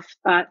life.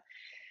 But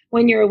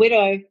when you're a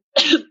widow,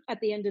 at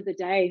the end of the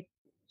day,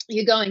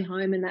 you're going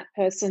home and that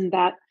person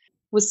that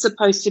was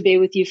supposed to be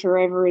with you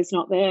forever is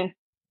not there.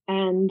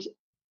 And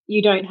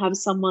you don't have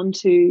someone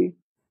to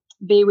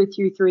be with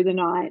you through the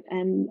night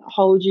and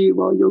hold you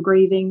while you're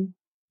grieving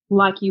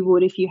like you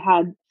would if you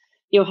had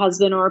your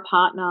husband or a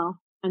partner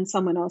and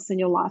someone else in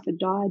your life had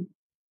died.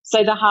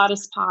 So the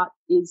hardest part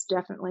is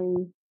definitely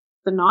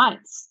the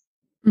nights.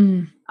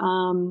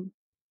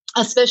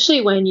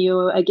 Especially when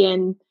you're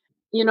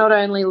not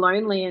only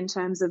lonely in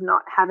terms of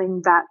not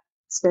having that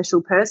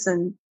special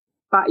person,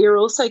 but you're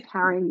also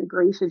carrying the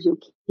grief of your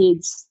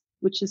kids,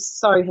 which is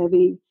so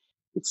heavy.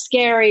 It's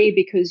scary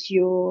because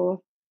you've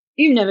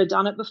never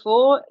done it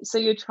before. So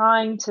you're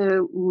trying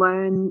to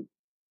learn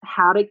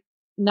how to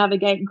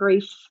navigate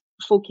grief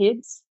for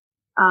kids.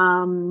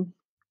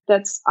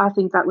 I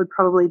think that would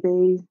probably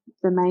be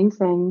the main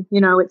thing.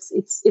 You know,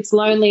 it's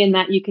lonely in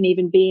that you can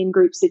even be in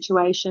group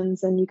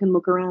situations and you can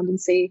look around and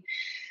see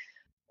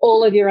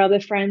all of your other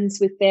friends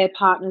with their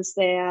partners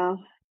there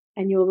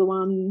and you're the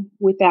one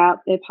without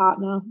their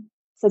partner.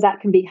 So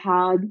that can be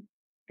hard.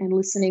 And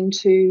listening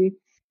to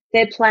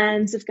their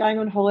plans of going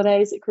on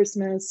holidays at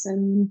Christmas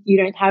and you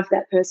don't have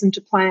that person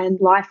to plan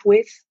life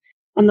with,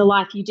 and the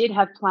life you did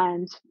have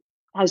planned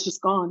has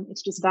just gone.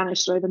 It's just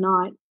vanished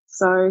overnight.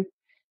 So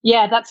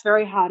yeah, that's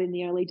very hard in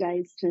the early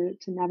days to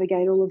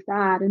navigate all of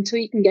that until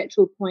you can get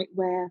to a point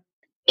where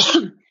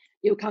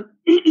you're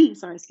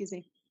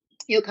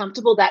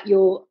comfortable that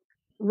you're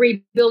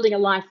rebuilding a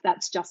life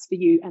that's just for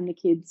you and the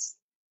kids.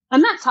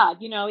 And that's hard,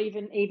 you know.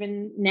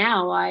 Even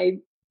now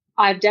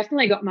I've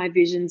definitely got my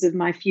visions of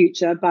my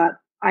future, but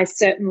I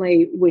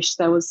certainly wish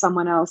there was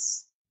someone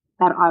else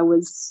that I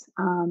was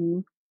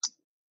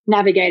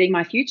navigating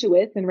my future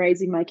with and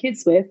raising my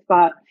kids with,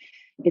 but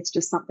it's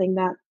just something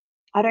that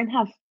I don't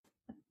have.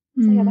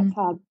 So yeah, that's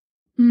hard.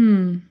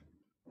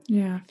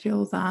 Yeah, I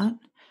feel that.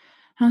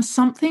 Now,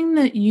 something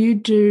that you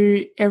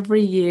do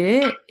every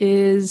year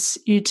is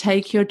you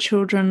take your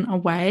children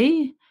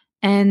away,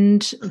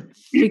 and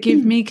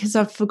forgive me because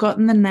I've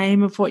forgotten the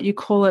name of what you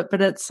call it, but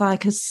it's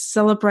like a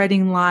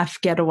celebrating life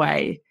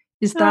getaway.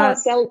 Is that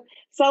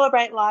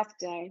Celebrate Life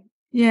Day?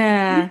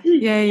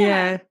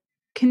 Yeah.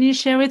 Can you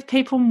share with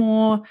people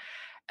more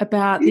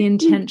about the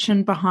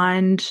intention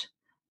behind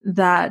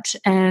that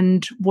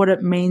and what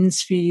it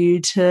means for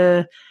you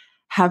to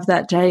have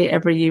that day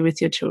every year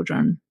with your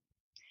children?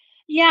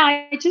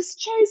 Yeah, I just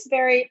chose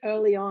very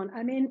early on.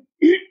 I mean,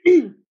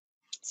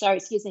 sorry,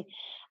 excuse me.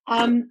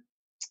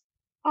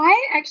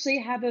 I actually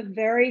have a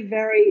very,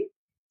 very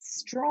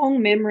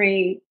strong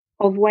memory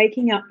of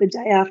waking up the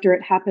day after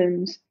it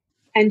happened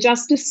and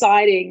just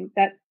deciding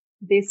that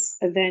this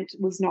event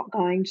was not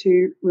going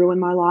to ruin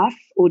my life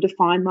or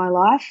define my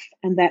life,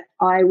 and that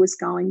I was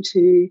going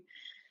to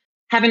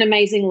have an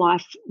amazing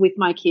life with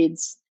my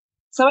kids.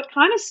 So it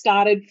kind of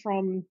started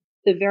from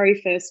the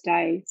very first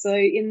day. So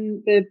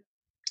in the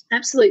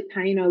absolute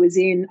pain I was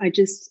in, I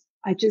just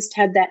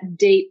had that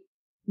deep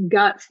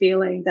gut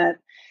feeling that,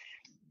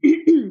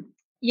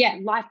 yeah,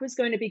 life was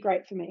going to be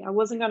great for me. I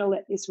wasn't going to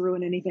let this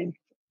ruin anything.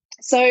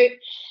 So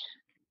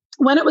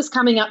when it was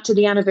coming up to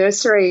the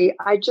anniversary,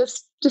 I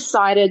just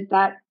decided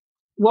that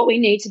what we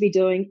need to be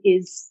doing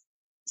is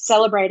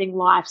celebrating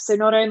life. So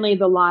not only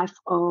the life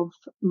of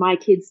my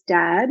kid's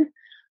dad,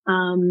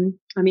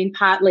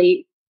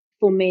 partly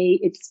for me,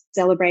 it's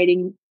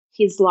celebrating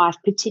his life,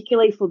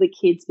 particularly for the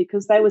kids,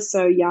 because they were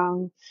so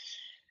young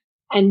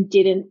and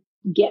didn't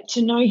get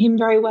to know him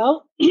very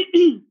well.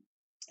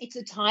 It's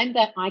a time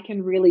that I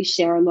can really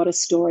share a lot of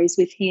stories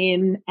with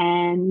him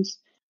and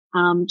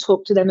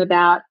talk to them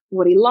about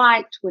what he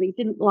liked, what he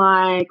didn't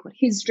like, what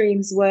his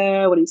dreams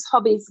were, what his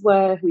hobbies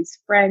were, who his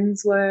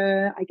friends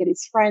were. I get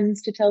his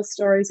friends to tell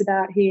stories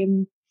about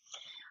him,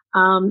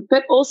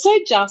 but also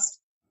just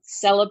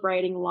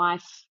celebrating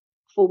life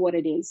for what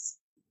it is.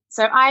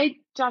 So I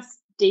just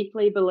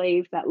deeply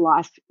believe that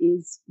life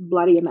is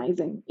bloody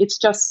amazing. It's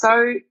just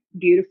so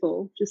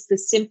beautiful, just the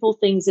simple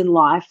things in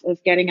life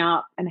of getting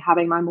up and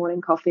having my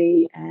morning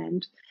coffee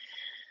and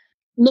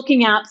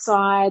looking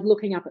outside,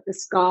 looking up at the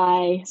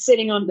sky,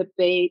 sitting on the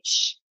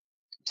beach,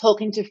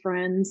 talking to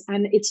friends.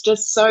 And it's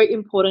just so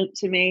important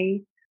to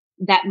me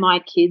that my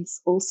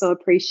kids also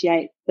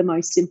appreciate the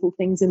most simple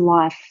things in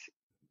life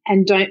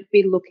and don't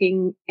be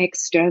looking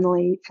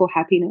externally for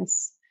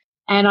happiness.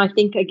 And I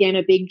think, again,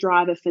 a big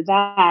driver for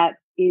that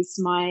is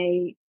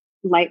my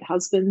late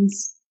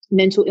husband's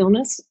mental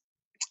illness.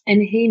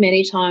 And he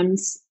many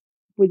times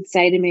would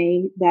say to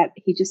me that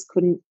he just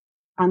couldn't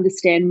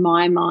understand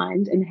my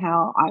mind and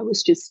how I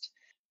was just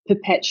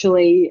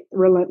perpetually,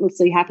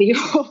 relentlessly happy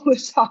all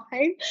the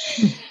time.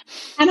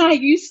 And I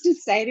used to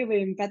say to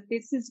him, but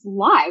this is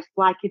life.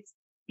 Like, it's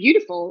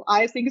beautiful.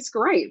 I think it's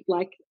great.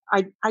 Like,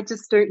 I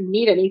just don't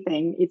need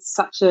anything. It's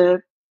such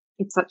a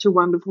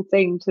wonderful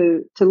thing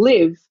to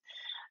live.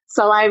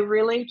 So I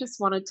really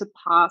just wanted to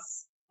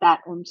pass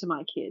that on to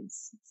my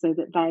kids so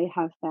that they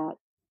have that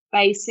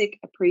basic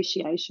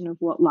appreciation of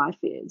what life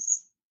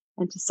is,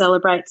 and to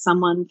celebrate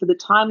someone for the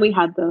time we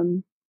had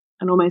them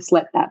and almost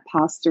let that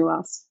pass through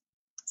us.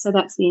 So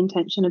that's the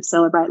intention of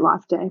Celebrate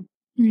Life Day.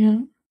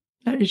 Yeah,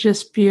 that is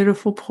just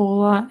beautiful,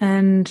 Paula.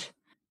 And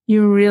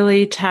you're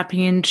really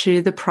tapping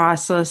into the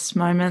priceless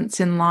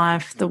moments in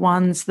life, the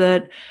ones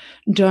that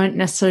don't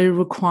necessarily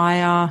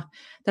require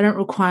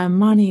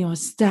money or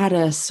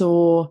status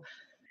or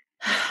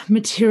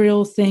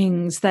material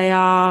things.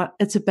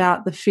 It's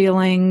about the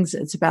feelings,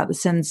 it's about the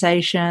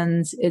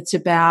sensations, it's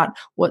about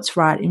what's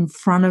right in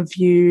front of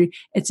you,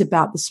 it's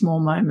about the small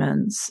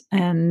moments.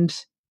 And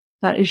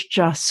that is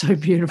just so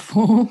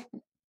beautiful.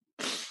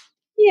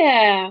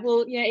 Yeah,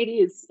 well, yeah, it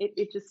is.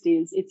 It just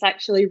is. It's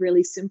actually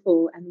really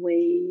simple. And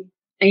we,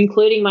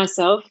 including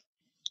myself,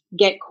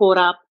 get caught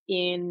up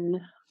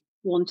in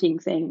wanting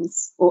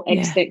things or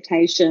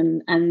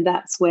expectation. And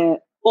that's where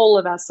all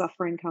of our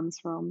suffering comes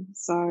from.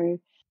 So,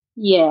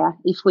 yeah,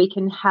 if we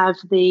can have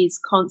these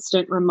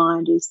constant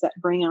reminders that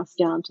bring us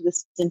down to the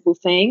simple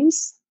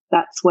things,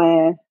 that's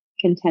where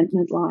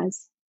contentment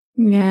lies.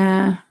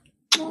 Yeah.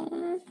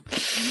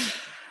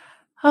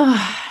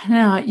 Oh,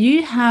 now,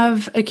 you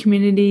have a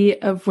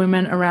community of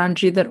women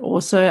around you that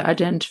also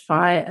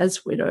identify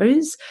as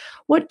widows.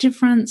 What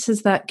difference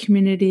has that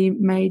community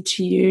made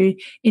to you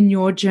in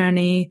your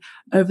journey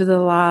over the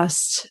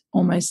last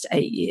almost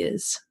 8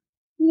 years?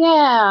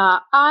 Yeah,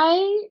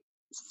 I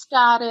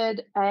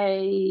started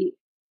a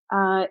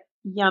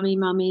Yummy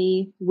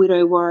Mummy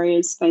Widow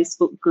Warriors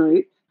Facebook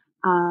group.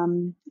 I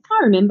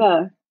can't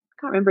remember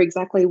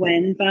exactly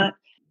when, but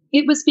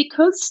it was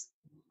because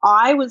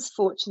I was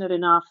fortunate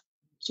enough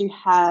to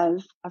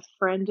have a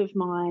friend of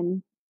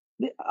mine.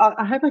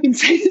 I hope I can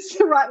say this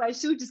the right way.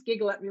 She'll just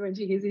giggle at me when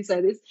she hears me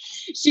say this.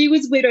 She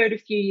was widowed a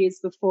few years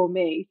before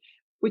me,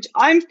 which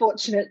I'm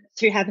fortunate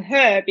to have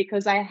her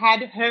because I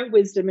had her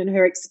wisdom and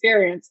her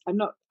experience.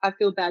 I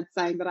feel bad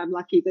saying that I'm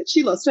lucky that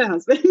she lost her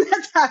husband.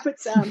 That's how it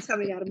sounds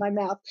coming out of my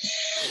mouth.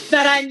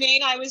 But I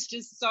mean, I was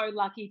just so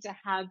lucky to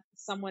have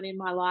someone in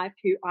my life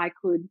who I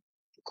could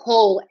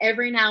call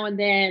every now and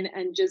then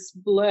and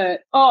just blurt,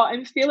 oh,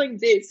 I'm feeling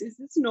this. Is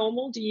this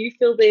normal? Do you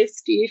feel this?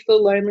 Do you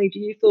feel lonely? Do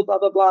you feel blah,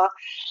 blah, blah?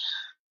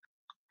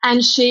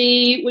 And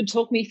she would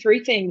talk me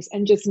through things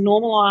and just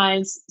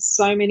normalize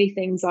so many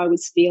things I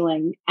was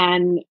feeling.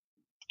 And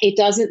it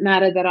doesn't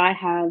matter that I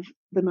have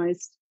the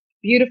most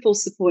beautiful,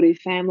 supportive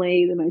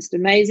family, the most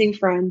amazing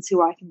friends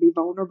who I can be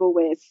vulnerable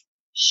with.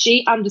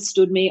 She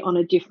understood me on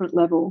a different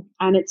level,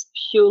 and it's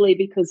purely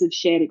because of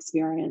shared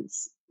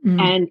experience.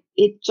 And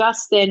it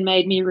just then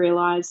made me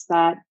realize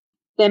that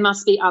there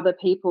must be other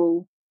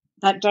people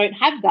that don't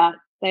have that.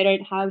 They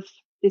don't have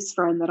this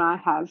friend that I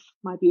have,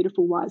 my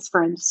beautiful, wise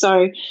friend.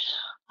 So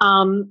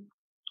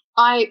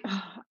I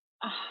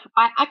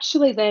I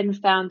actually then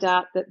found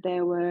out that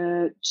there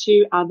were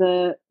two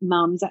other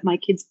mums at my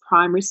kids'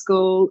 primary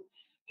school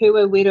who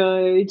were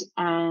widowed,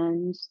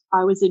 and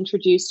I was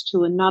introduced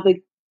to another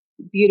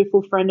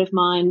beautiful friend of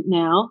mine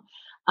now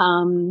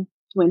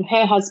when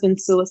her husband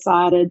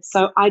suicided.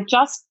 So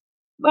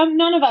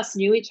none of us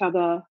knew each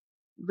other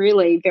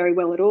really very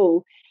well at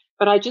all,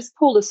 but I just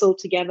pulled us all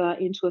together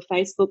into a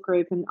Facebook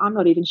group, and I'm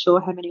not even sure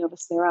how many of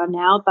us there are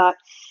now, but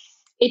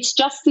it's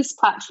just this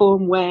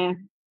platform where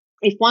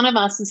if one of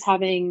us is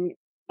having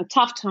a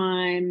tough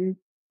time,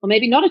 or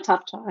maybe not a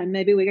tough time,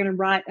 maybe we're going to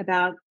write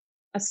about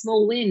a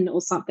small win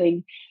or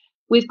something,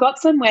 we've got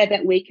somewhere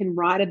that we can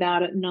write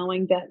about it,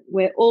 knowing that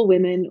we're all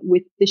women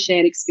with the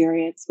shared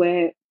experience.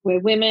 We're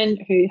women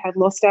who have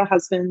lost our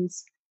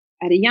husbands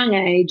at a young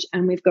age,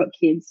 and we've got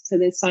kids. So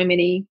there's so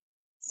many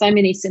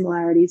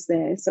similarities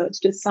there. So it's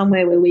just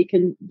somewhere where we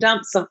can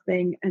dump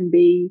something and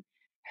be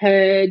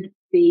heard,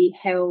 be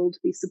held,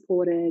 be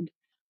supported.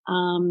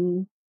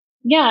 And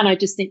I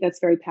just think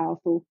that's very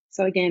powerful.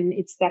 So again,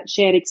 it's that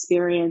shared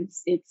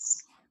experience.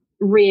 It's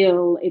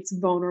real, it's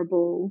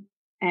vulnerable.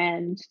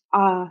 And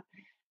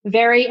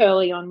very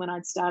early on when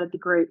I'd started the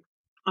group,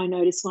 I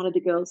noticed one of the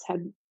girls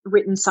had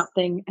written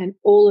something, and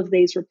all of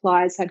these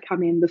replies had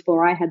come in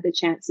before I had the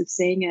chance of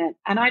seeing it.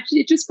 And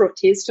it just brought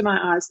tears to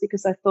my eyes,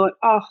 because I thought,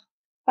 if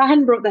I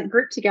hadn't brought that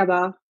group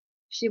together,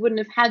 she wouldn't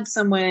have had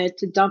somewhere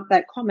to dump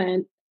that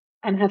comment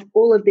and have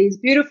all of these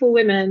beautiful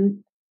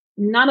women.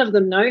 None of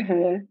them know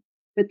her,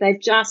 but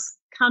they've just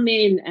come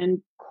in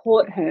and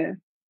caught her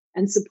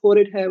and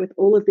supported her with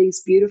all of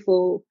these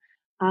beautiful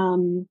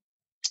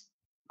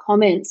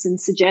comments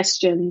and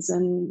suggestions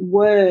and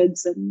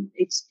words, and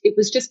it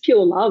was just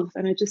pure love,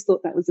 and I just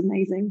thought that was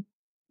amazing.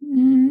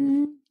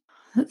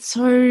 That's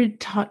so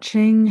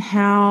touching,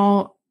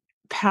 how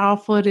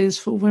powerful it is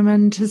for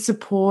women to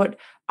support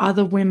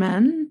other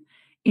women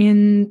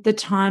in the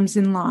times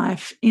in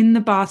life, in the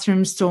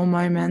bathroom stall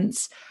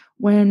moments,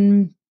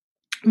 when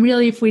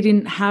really, if we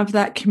didn't have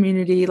that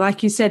community,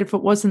 like you said, if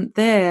it wasn't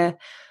there,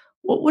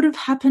 what would have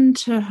happened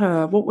to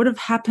her? What would have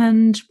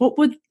happened?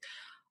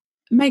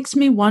 Makes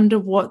me wonder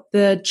what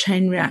the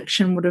chain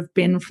reaction would have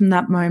been from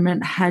that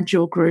moment had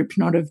your group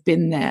not have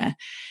been there.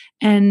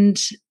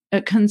 And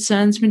it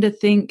concerns me to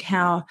think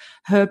how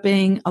her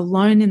being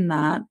alone in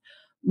that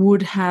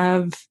would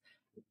have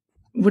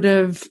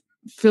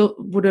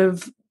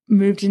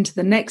moved into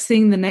the next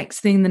thing,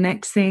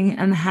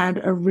 and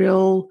had a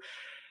real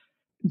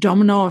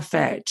domino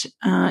effect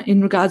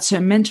in regards to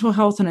her mental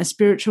health and her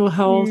spiritual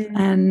health.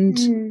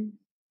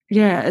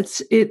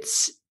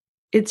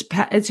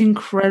 It's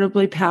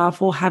incredibly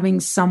powerful having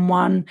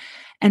someone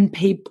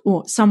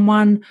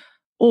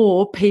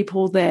or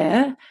people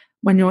there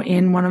when you're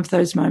in one of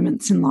those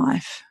moments in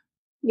life.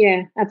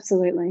 Yeah,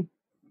 absolutely.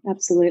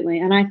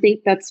 And I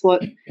think that's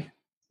what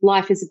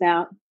life is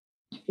about.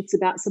 It's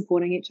about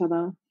supporting each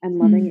other and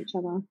loving each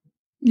other.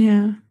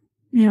 Yeah.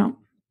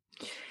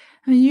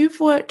 You've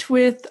worked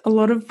with a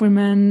lot of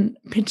women,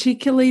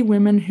 particularly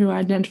women who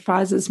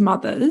identify as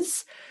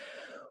mothers.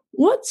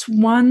 What's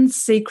one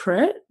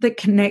secret that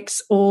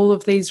connects all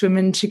of these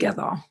women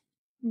together?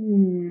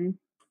 I'm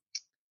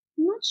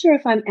not sure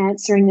if I'm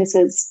answering this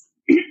as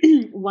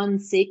one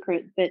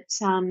secret, but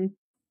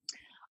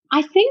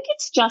I think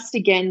it's just,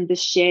 again, the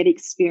shared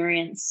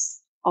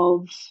experience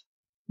of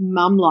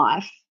mum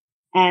life,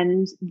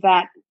 and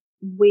that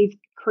we've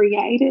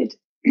created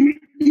a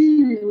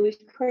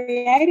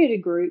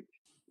group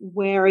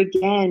where,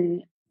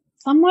 again,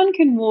 someone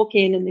can walk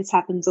in, and this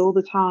happens all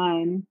the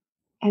time,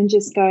 and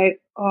just go,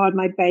 oh,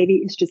 my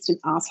baby is just an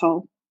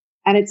asshole.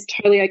 And it's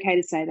totally okay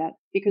to say that,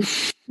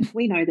 because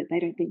we know that they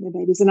don't think their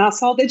baby's an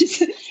asshole. They're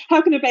just,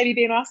 how can a baby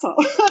be an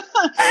asshole?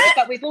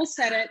 But we've all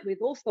said it.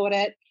 We've all thought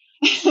it.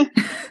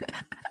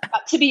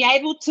 But to be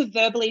able to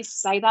verbally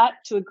say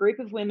that to a group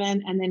of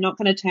women, and they're not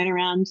going to turn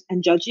around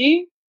and judge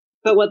you,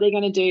 but what they're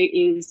going to do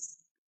is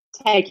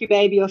take your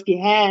baby off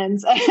your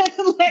hands and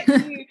let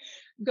you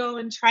go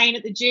and train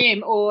at the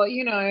gym, or,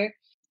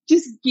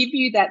 just give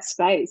you that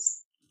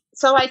space.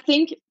 So I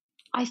think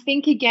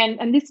again,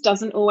 and this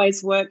doesn't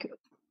always work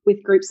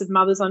with groups of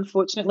mothers,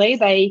 unfortunately.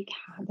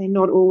 They're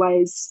not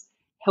always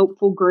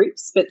helpful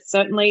groups, but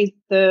certainly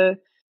the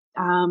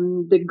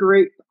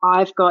group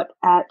I've got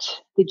at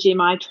the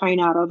gym I train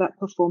out of at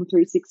Perform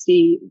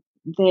 360,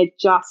 they're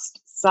just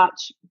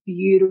such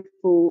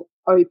beautiful,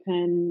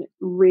 open,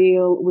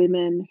 real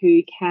women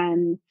who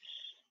can,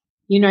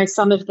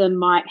 some of them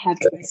might have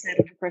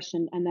devastating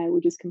depression, and they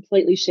will just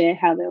completely share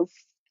how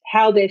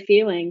they're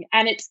feeling.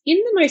 And it's in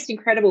the most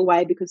incredible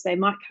way, because they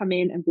might come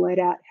in and blurt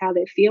out how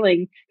they're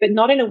feeling, but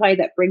not in a way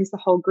that brings the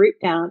whole group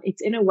down.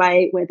 It's in a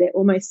way where they're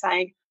almost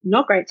saying,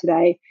 not great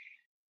today.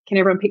 Can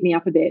everyone pick me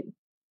up a bit?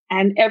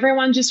 And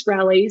everyone just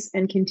rallies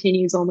and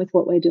continues on with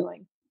what we're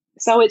doing.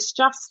 So it's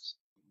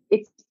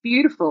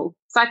beautiful.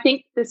 So I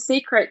think the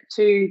secret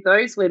to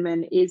those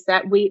women is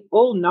that we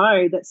all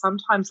know that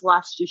sometimes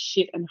life's just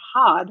shit and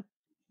hard,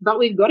 but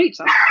we've got each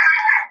other.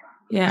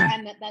 Yeah.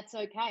 And that's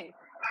okay.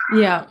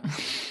 Yeah.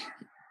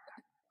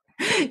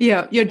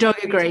 Yeah, your dog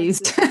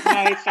agrees.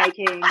 No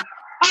faking.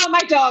 Oh,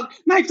 my dog.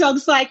 My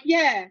dog's like,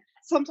 yeah.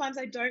 Sometimes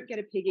I don't get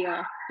a pig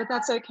ear, but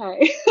that's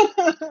okay.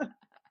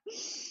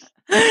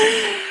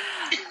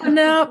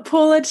 Now,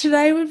 Paula,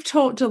 today we've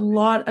talked a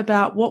lot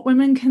about what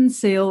women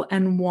conceal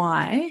and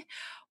why.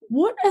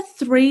 What are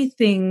 3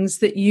 things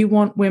that you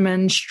want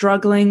women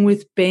struggling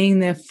with being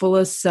their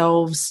fullest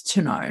selves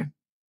to know?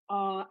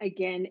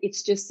 Again,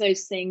 it's just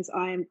those things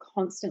I am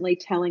constantly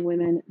telling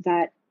women,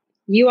 that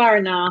you are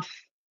enough,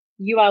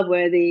 you are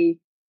worthy,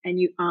 and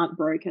you aren't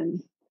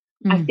broken.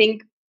 I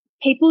think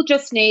people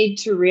just need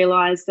to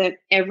realize that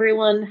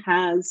everyone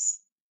has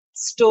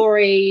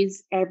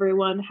stories,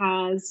 everyone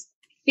has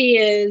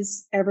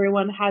fears,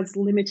 everyone has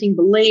limiting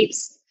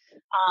beliefs,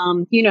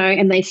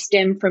 and they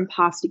stem from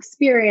past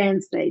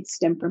experience, they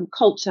stem from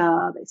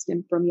culture, they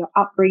stem from your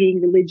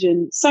upbringing,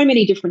 religion, so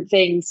many different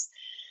things.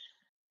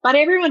 But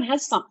everyone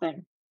has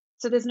something,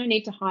 so there's no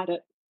need to hide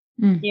it.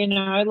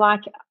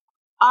 Like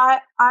I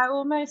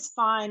almost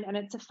find, and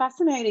it's a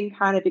fascinating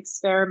kind of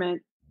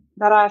experiment,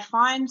 that I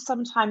find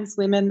sometimes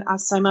women are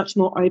so much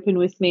more open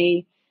with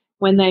me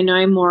when they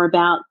know more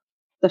about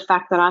the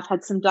fact that I've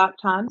had some dark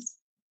times.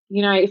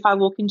 If I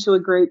walk into a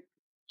group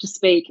to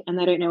speak and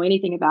they don't know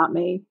anything about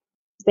me,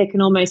 there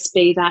can almost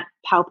be that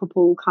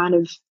palpable kind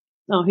of,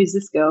 oh, who's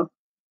this girl?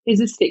 Who's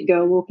this fit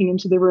girl walking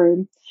into the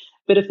room?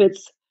 But if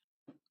it's,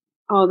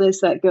 oh, there's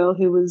that girl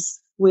who was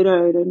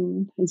widowed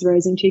and is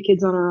raising 2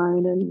 kids on her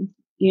own,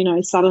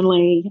 and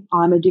suddenly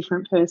I'm a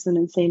different person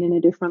and seen in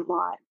a different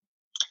light.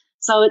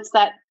 So it's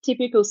that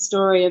typical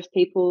story of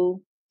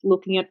people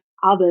looking at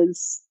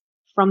others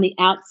from the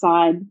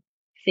outside,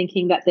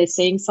 thinking that they're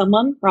seeing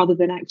someone rather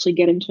than actually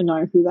getting to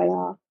know who they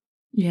are.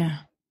 Yeah.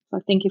 I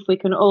think if we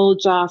can all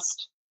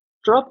just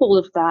drop all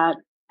of that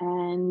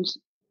and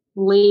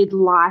lead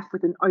life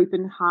with an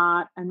open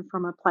heart and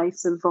from a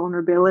place of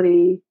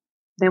vulnerability,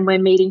 then we're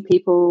meeting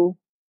people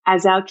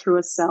as our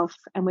truest self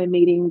and we're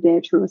meeting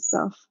their truest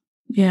self.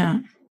 Yeah.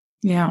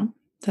 Yeah.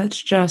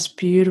 That's just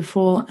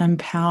beautiful and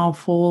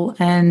powerful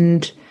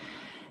and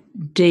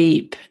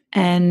deep.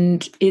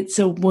 And it's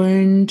a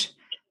wound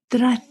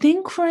that I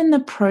think we're in the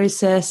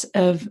process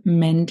of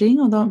mending,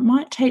 although it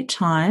might take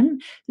time.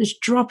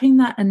 Just dropping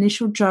that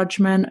initial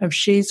judgment of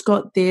she's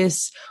got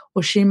this,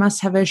 or she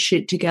must have her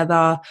shit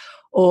together,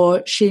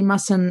 or she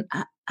mustn't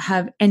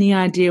have any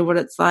idea what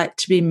it's like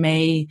to be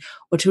me,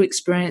 or to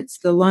experience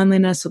the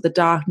loneliness or the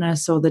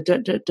darkness or the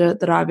dirt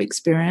that I've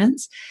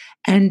experienced,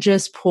 and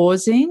just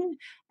pausing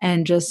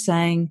and just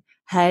saying,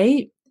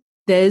 hey,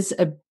 there's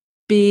a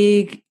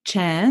big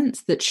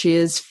chance that she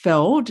has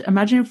felt.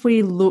 Imagine if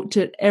we looked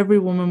at every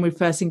woman we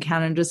first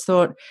encountered and just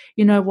thought,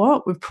 you know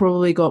what, we've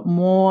probably got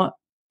more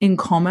in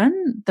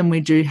common than we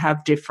do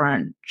have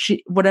different.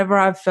 Whatever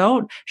I've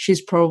felt, she's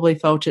probably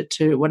felt it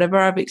too. Whatever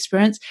I've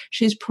experienced,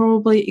 she's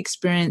probably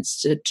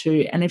experienced it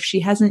too. And if she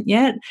hasn't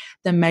yet,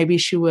 then maybe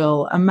she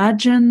will.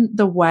 Imagine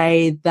the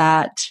way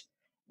that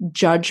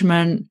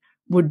judgment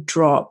would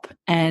drop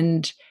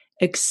and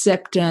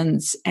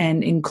acceptance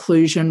and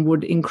inclusion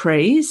would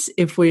increase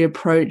if we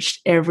approached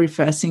every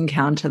first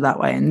encounter that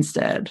way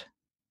instead.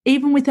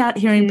 Even without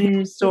hearing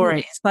people's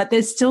stories. Like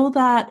there's still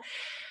that,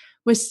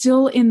 we're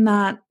still in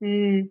that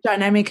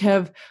dynamic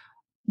of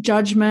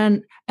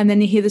judgment, and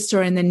then you hear the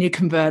story and then you're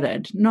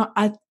converted.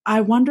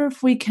 I wonder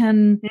if we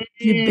can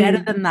do better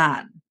than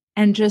that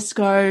and just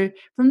go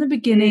from the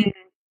beginning,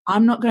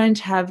 I'm not going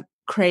to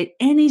create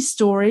any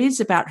stories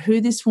about who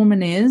this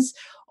woman is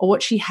or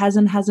what she has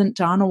and hasn't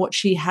done or what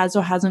she has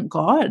or hasn't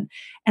got.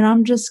 And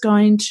I'm just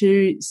going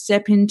to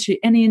step into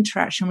any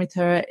interaction with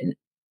her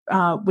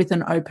with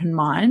an open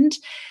mind,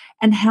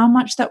 and how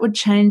much that would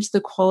change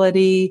the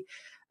quality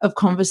of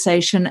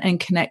conversation and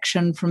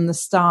connection from the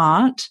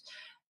start.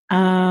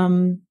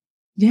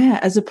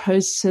 As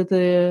opposed to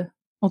the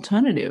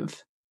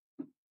alternative.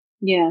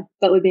 Yeah,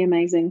 that would be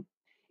amazing.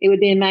 It would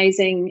be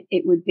amazing.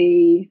 It would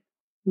be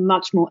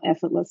much more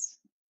effortless.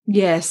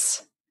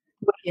 Yes.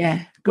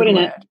 Yeah. Good Wouldn't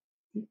word. it?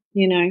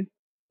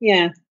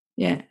 Yeah.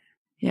 Yeah.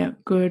 Yeah.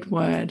 Good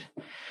word.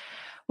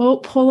 Well,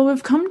 Paula,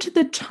 we've come to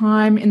the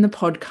time in the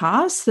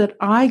podcast that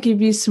I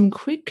give you some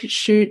quick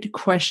shoot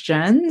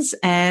questions,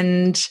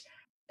 and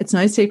it's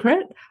no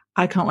secret,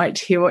 I can't wait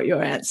to hear what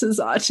your answers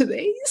are to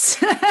these.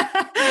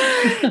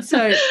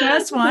 So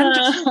first one,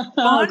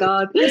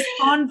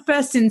 respond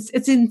first.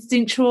 It's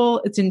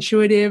instinctual, it's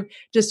intuitive.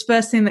 Just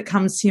first thing that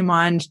comes to your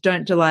mind,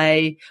 don't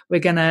delay. We're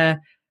gonna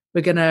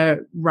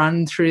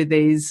run through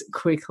these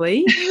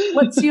quickly.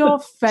 What's your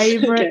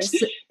favorite?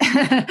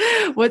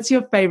 What's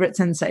your favorite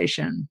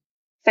sensation?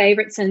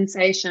 Favorite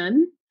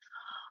sensation?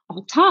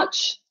 Oh,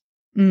 touch.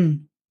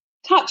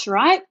 Touch,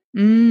 right?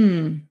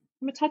 I'm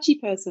a touchy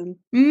person.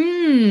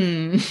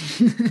 I'm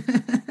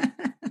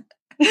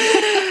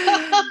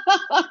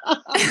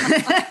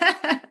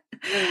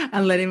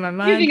letting my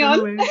mind Moving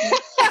on.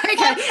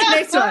 Okay,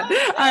 next one. All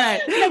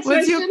right.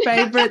 What's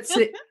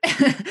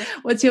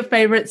your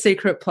favorite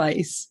secret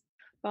place?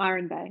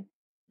 Byron Bay.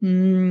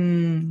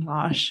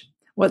 Gosh.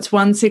 What's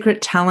one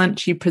secret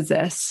talent you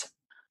possess?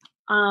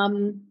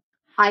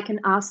 I can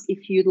ask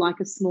if you'd like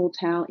a small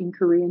towel in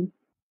Korean.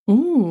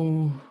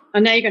 Ooh. I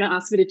know you're going to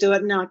ask me to do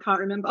it. Now I can't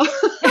remember.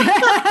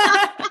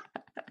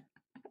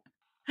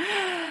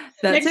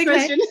 That's next okay.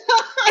 question.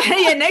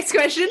 Yeah, next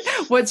question.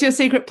 What's your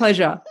secret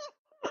pleasure?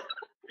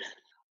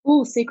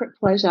 Oh, secret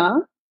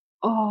pleasure.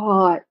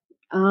 Oh,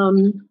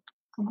 a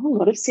whole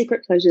lot of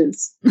secret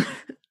pleasures.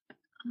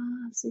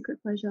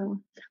 Secret pleasure.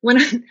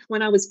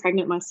 When I was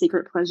pregnant, my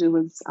secret pleasure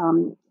was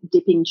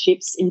dipping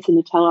chips into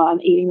Nutella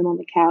and eating them on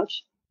the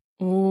couch.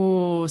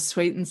 Oh,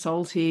 sweet and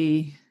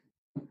salty.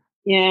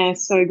 Yeah,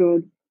 so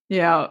good.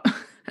 Yeah.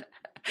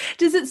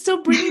 Does it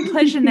still bring you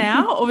pleasure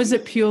now, or is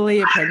it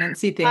purely a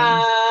pregnancy thing?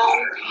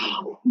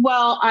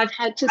 Well, I've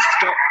had to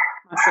stop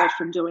myself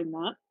from doing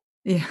that.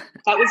 Yeah.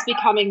 That was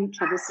becoming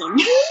troublesome.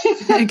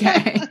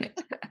 Okay.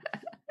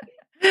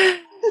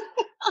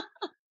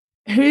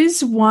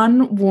 Who's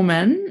one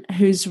woman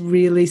who's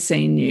really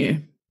seen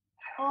you?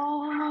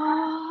 Oh,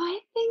 I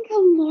think a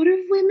lot of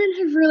women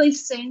have really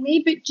seen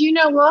me, but do you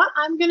know what?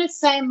 I'm going to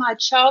say my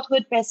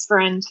childhood best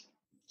friend.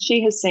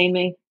 She has seen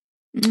me.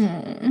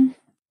 Aww.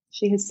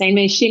 She has seen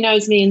me. She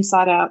knows me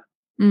inside out.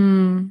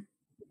 Mm.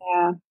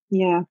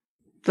 Yeah.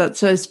 That's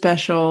so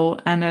special,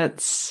 and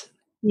it's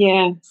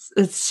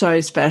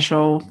so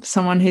special.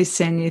 Someone who's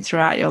seen you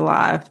throughout your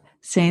life,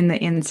 seen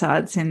the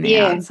inside, seen the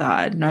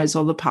outside, knows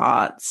all the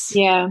parts.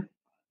 Yeah,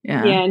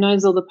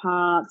 knows all the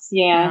parts.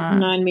 Yeah,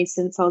 known me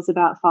since I was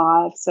about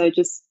 5. So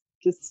just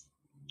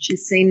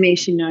she's seen me,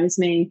 she knows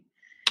me.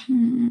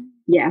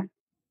 Yeah,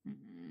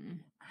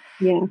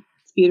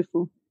 it's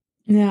beautiful.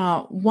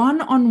 Now,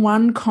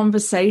 one-on-one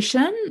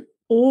conversation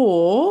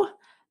or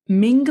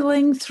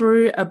mingling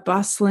through a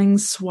bustling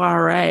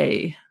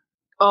soiree?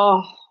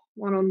 Oh,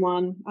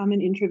 one-on-one. I'm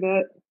an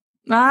introvert.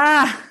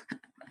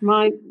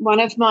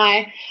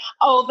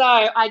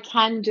 Although I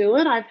can do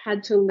it, I've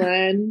had to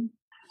learn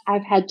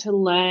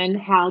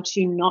how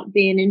to not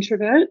be an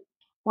introvert.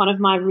 One of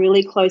my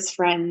really close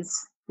friends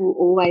will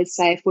always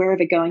say, if we're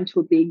ever going to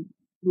a big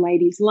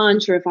ladies'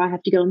 lunch or if I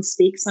have to go and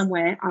speak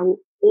somewhere, I will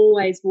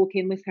always walk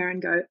in with her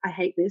and go, I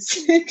hate this.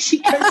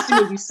 She goes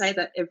to me, you say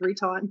that every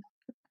time.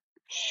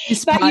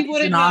 But you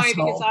wouldn't know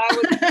because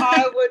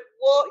I would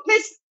walk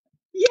this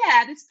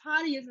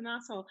party is an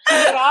asshole.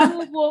 But I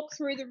will walk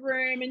through the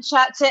room and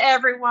chat to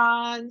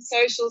everyone,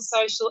 social,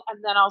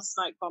 and then I'll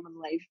smoke bomb and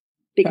leave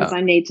because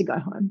I need to go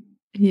home.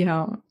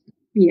 Yeah.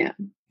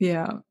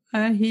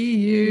 I hear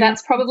you.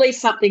 That's probably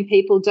something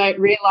people don't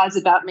realise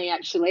about me,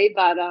 actually.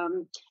 But I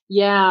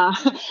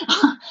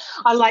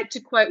like to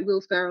quote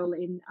Will Ferrell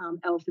in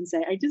Elf and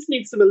say, "I just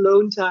need some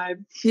alone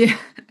time." Yeah.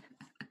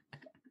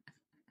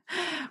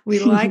 We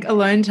like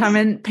alone time,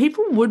 and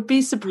people would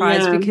be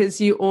surprised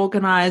because you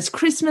organise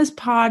Christmas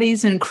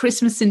parties and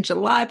Christmas in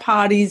July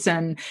parties,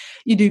 and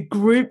you do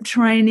group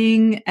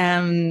training.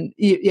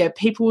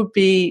 People would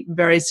be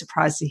very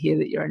surprised to hear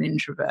that you're an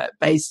introvert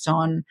based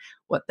on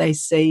what they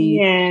see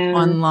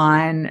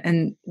online,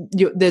 and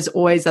there's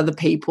always other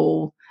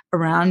people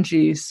around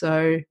you.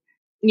 So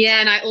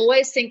and I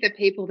always think that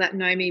people that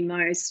know me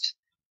most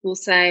will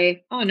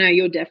say, "Oh no,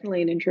 you're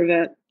definitely an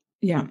introvert."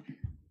 Yeah.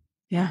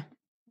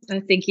 I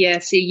think,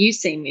 see, you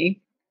see me.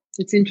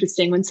 It's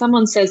interesting. When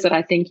someone says that,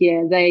 I think,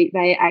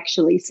 they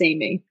actually see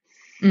me.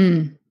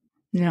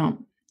 Yeah.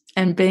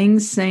 And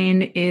being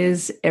seen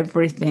is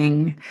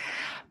everything.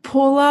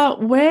 Paula,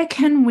 where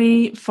can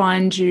we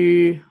find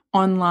you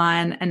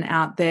online and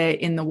out there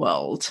in the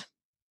world?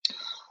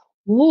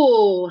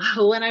 Oh,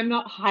 when I'm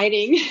not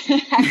hiding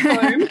at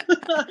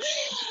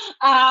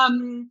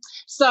home.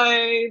 So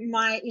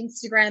my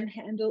Instagram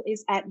handle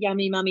is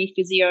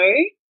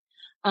 @YummyMummyPhysio.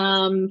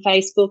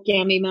 Facebook,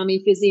 Yummy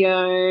Mummy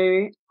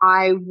Physio.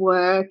 I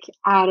work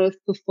out of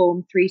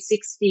Perform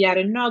 360 out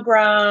of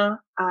Nogra.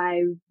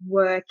 I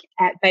work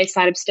at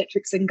Bayside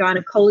Obstetrics and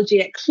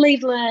Gynecology at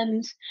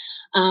Cleveland.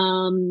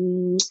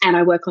 And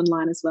I work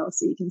online as well,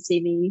 so you can see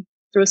me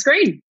through a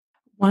screen.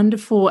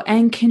 Wonderful.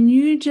 And can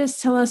you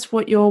just tell us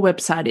what your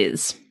website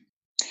is?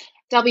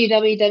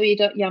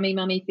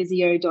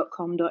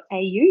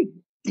 www.yummymummyphysio.com.au.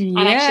 And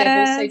actually,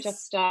 I've also just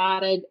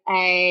started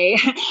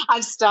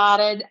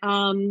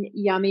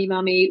Yummy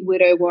Mummy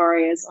Widow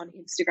Warriors on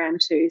Instagram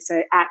too.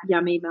 So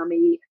 @Yummy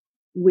Mummy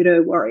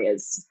Widow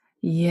Warriors.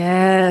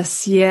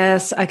 Yes.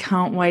 I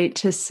can't wait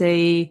to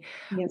see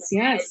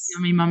yes.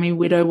 Yummy Mummy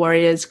Widow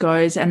Warriors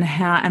goes and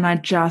I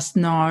just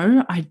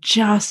know,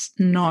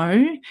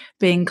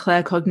 being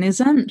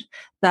claircognizant,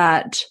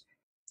 that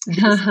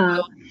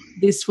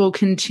this will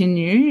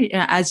continue.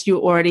 As you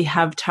already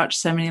have touched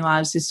so many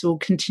lives, this will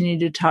continue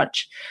to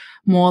touch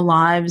more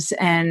lives,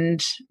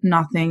 and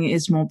nothing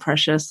is more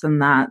precious than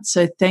that.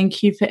 So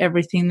thank you for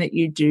everything that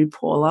you do,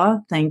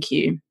 Paula. Thank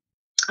you.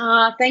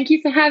 Thank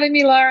you for having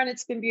me, Lauren.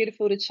 It's been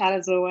beautiful to chat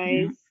as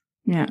always.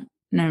 Yeah.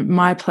 No,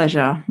 my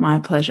pleasure.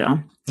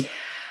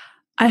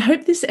 I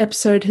hope this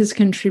episode has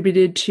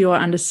contributed to your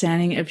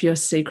understanding of your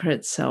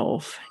secret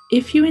self.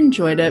 If you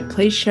enjoyed it,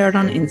 please share it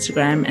on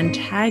Instagram and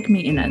tag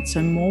me in it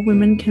so more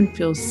women can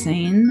feel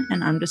seen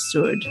and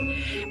understood.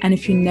 And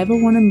if you never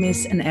want to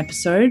miss an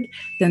episode,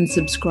 then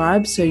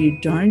subscribe so you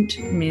don't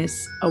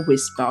miss a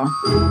whisper.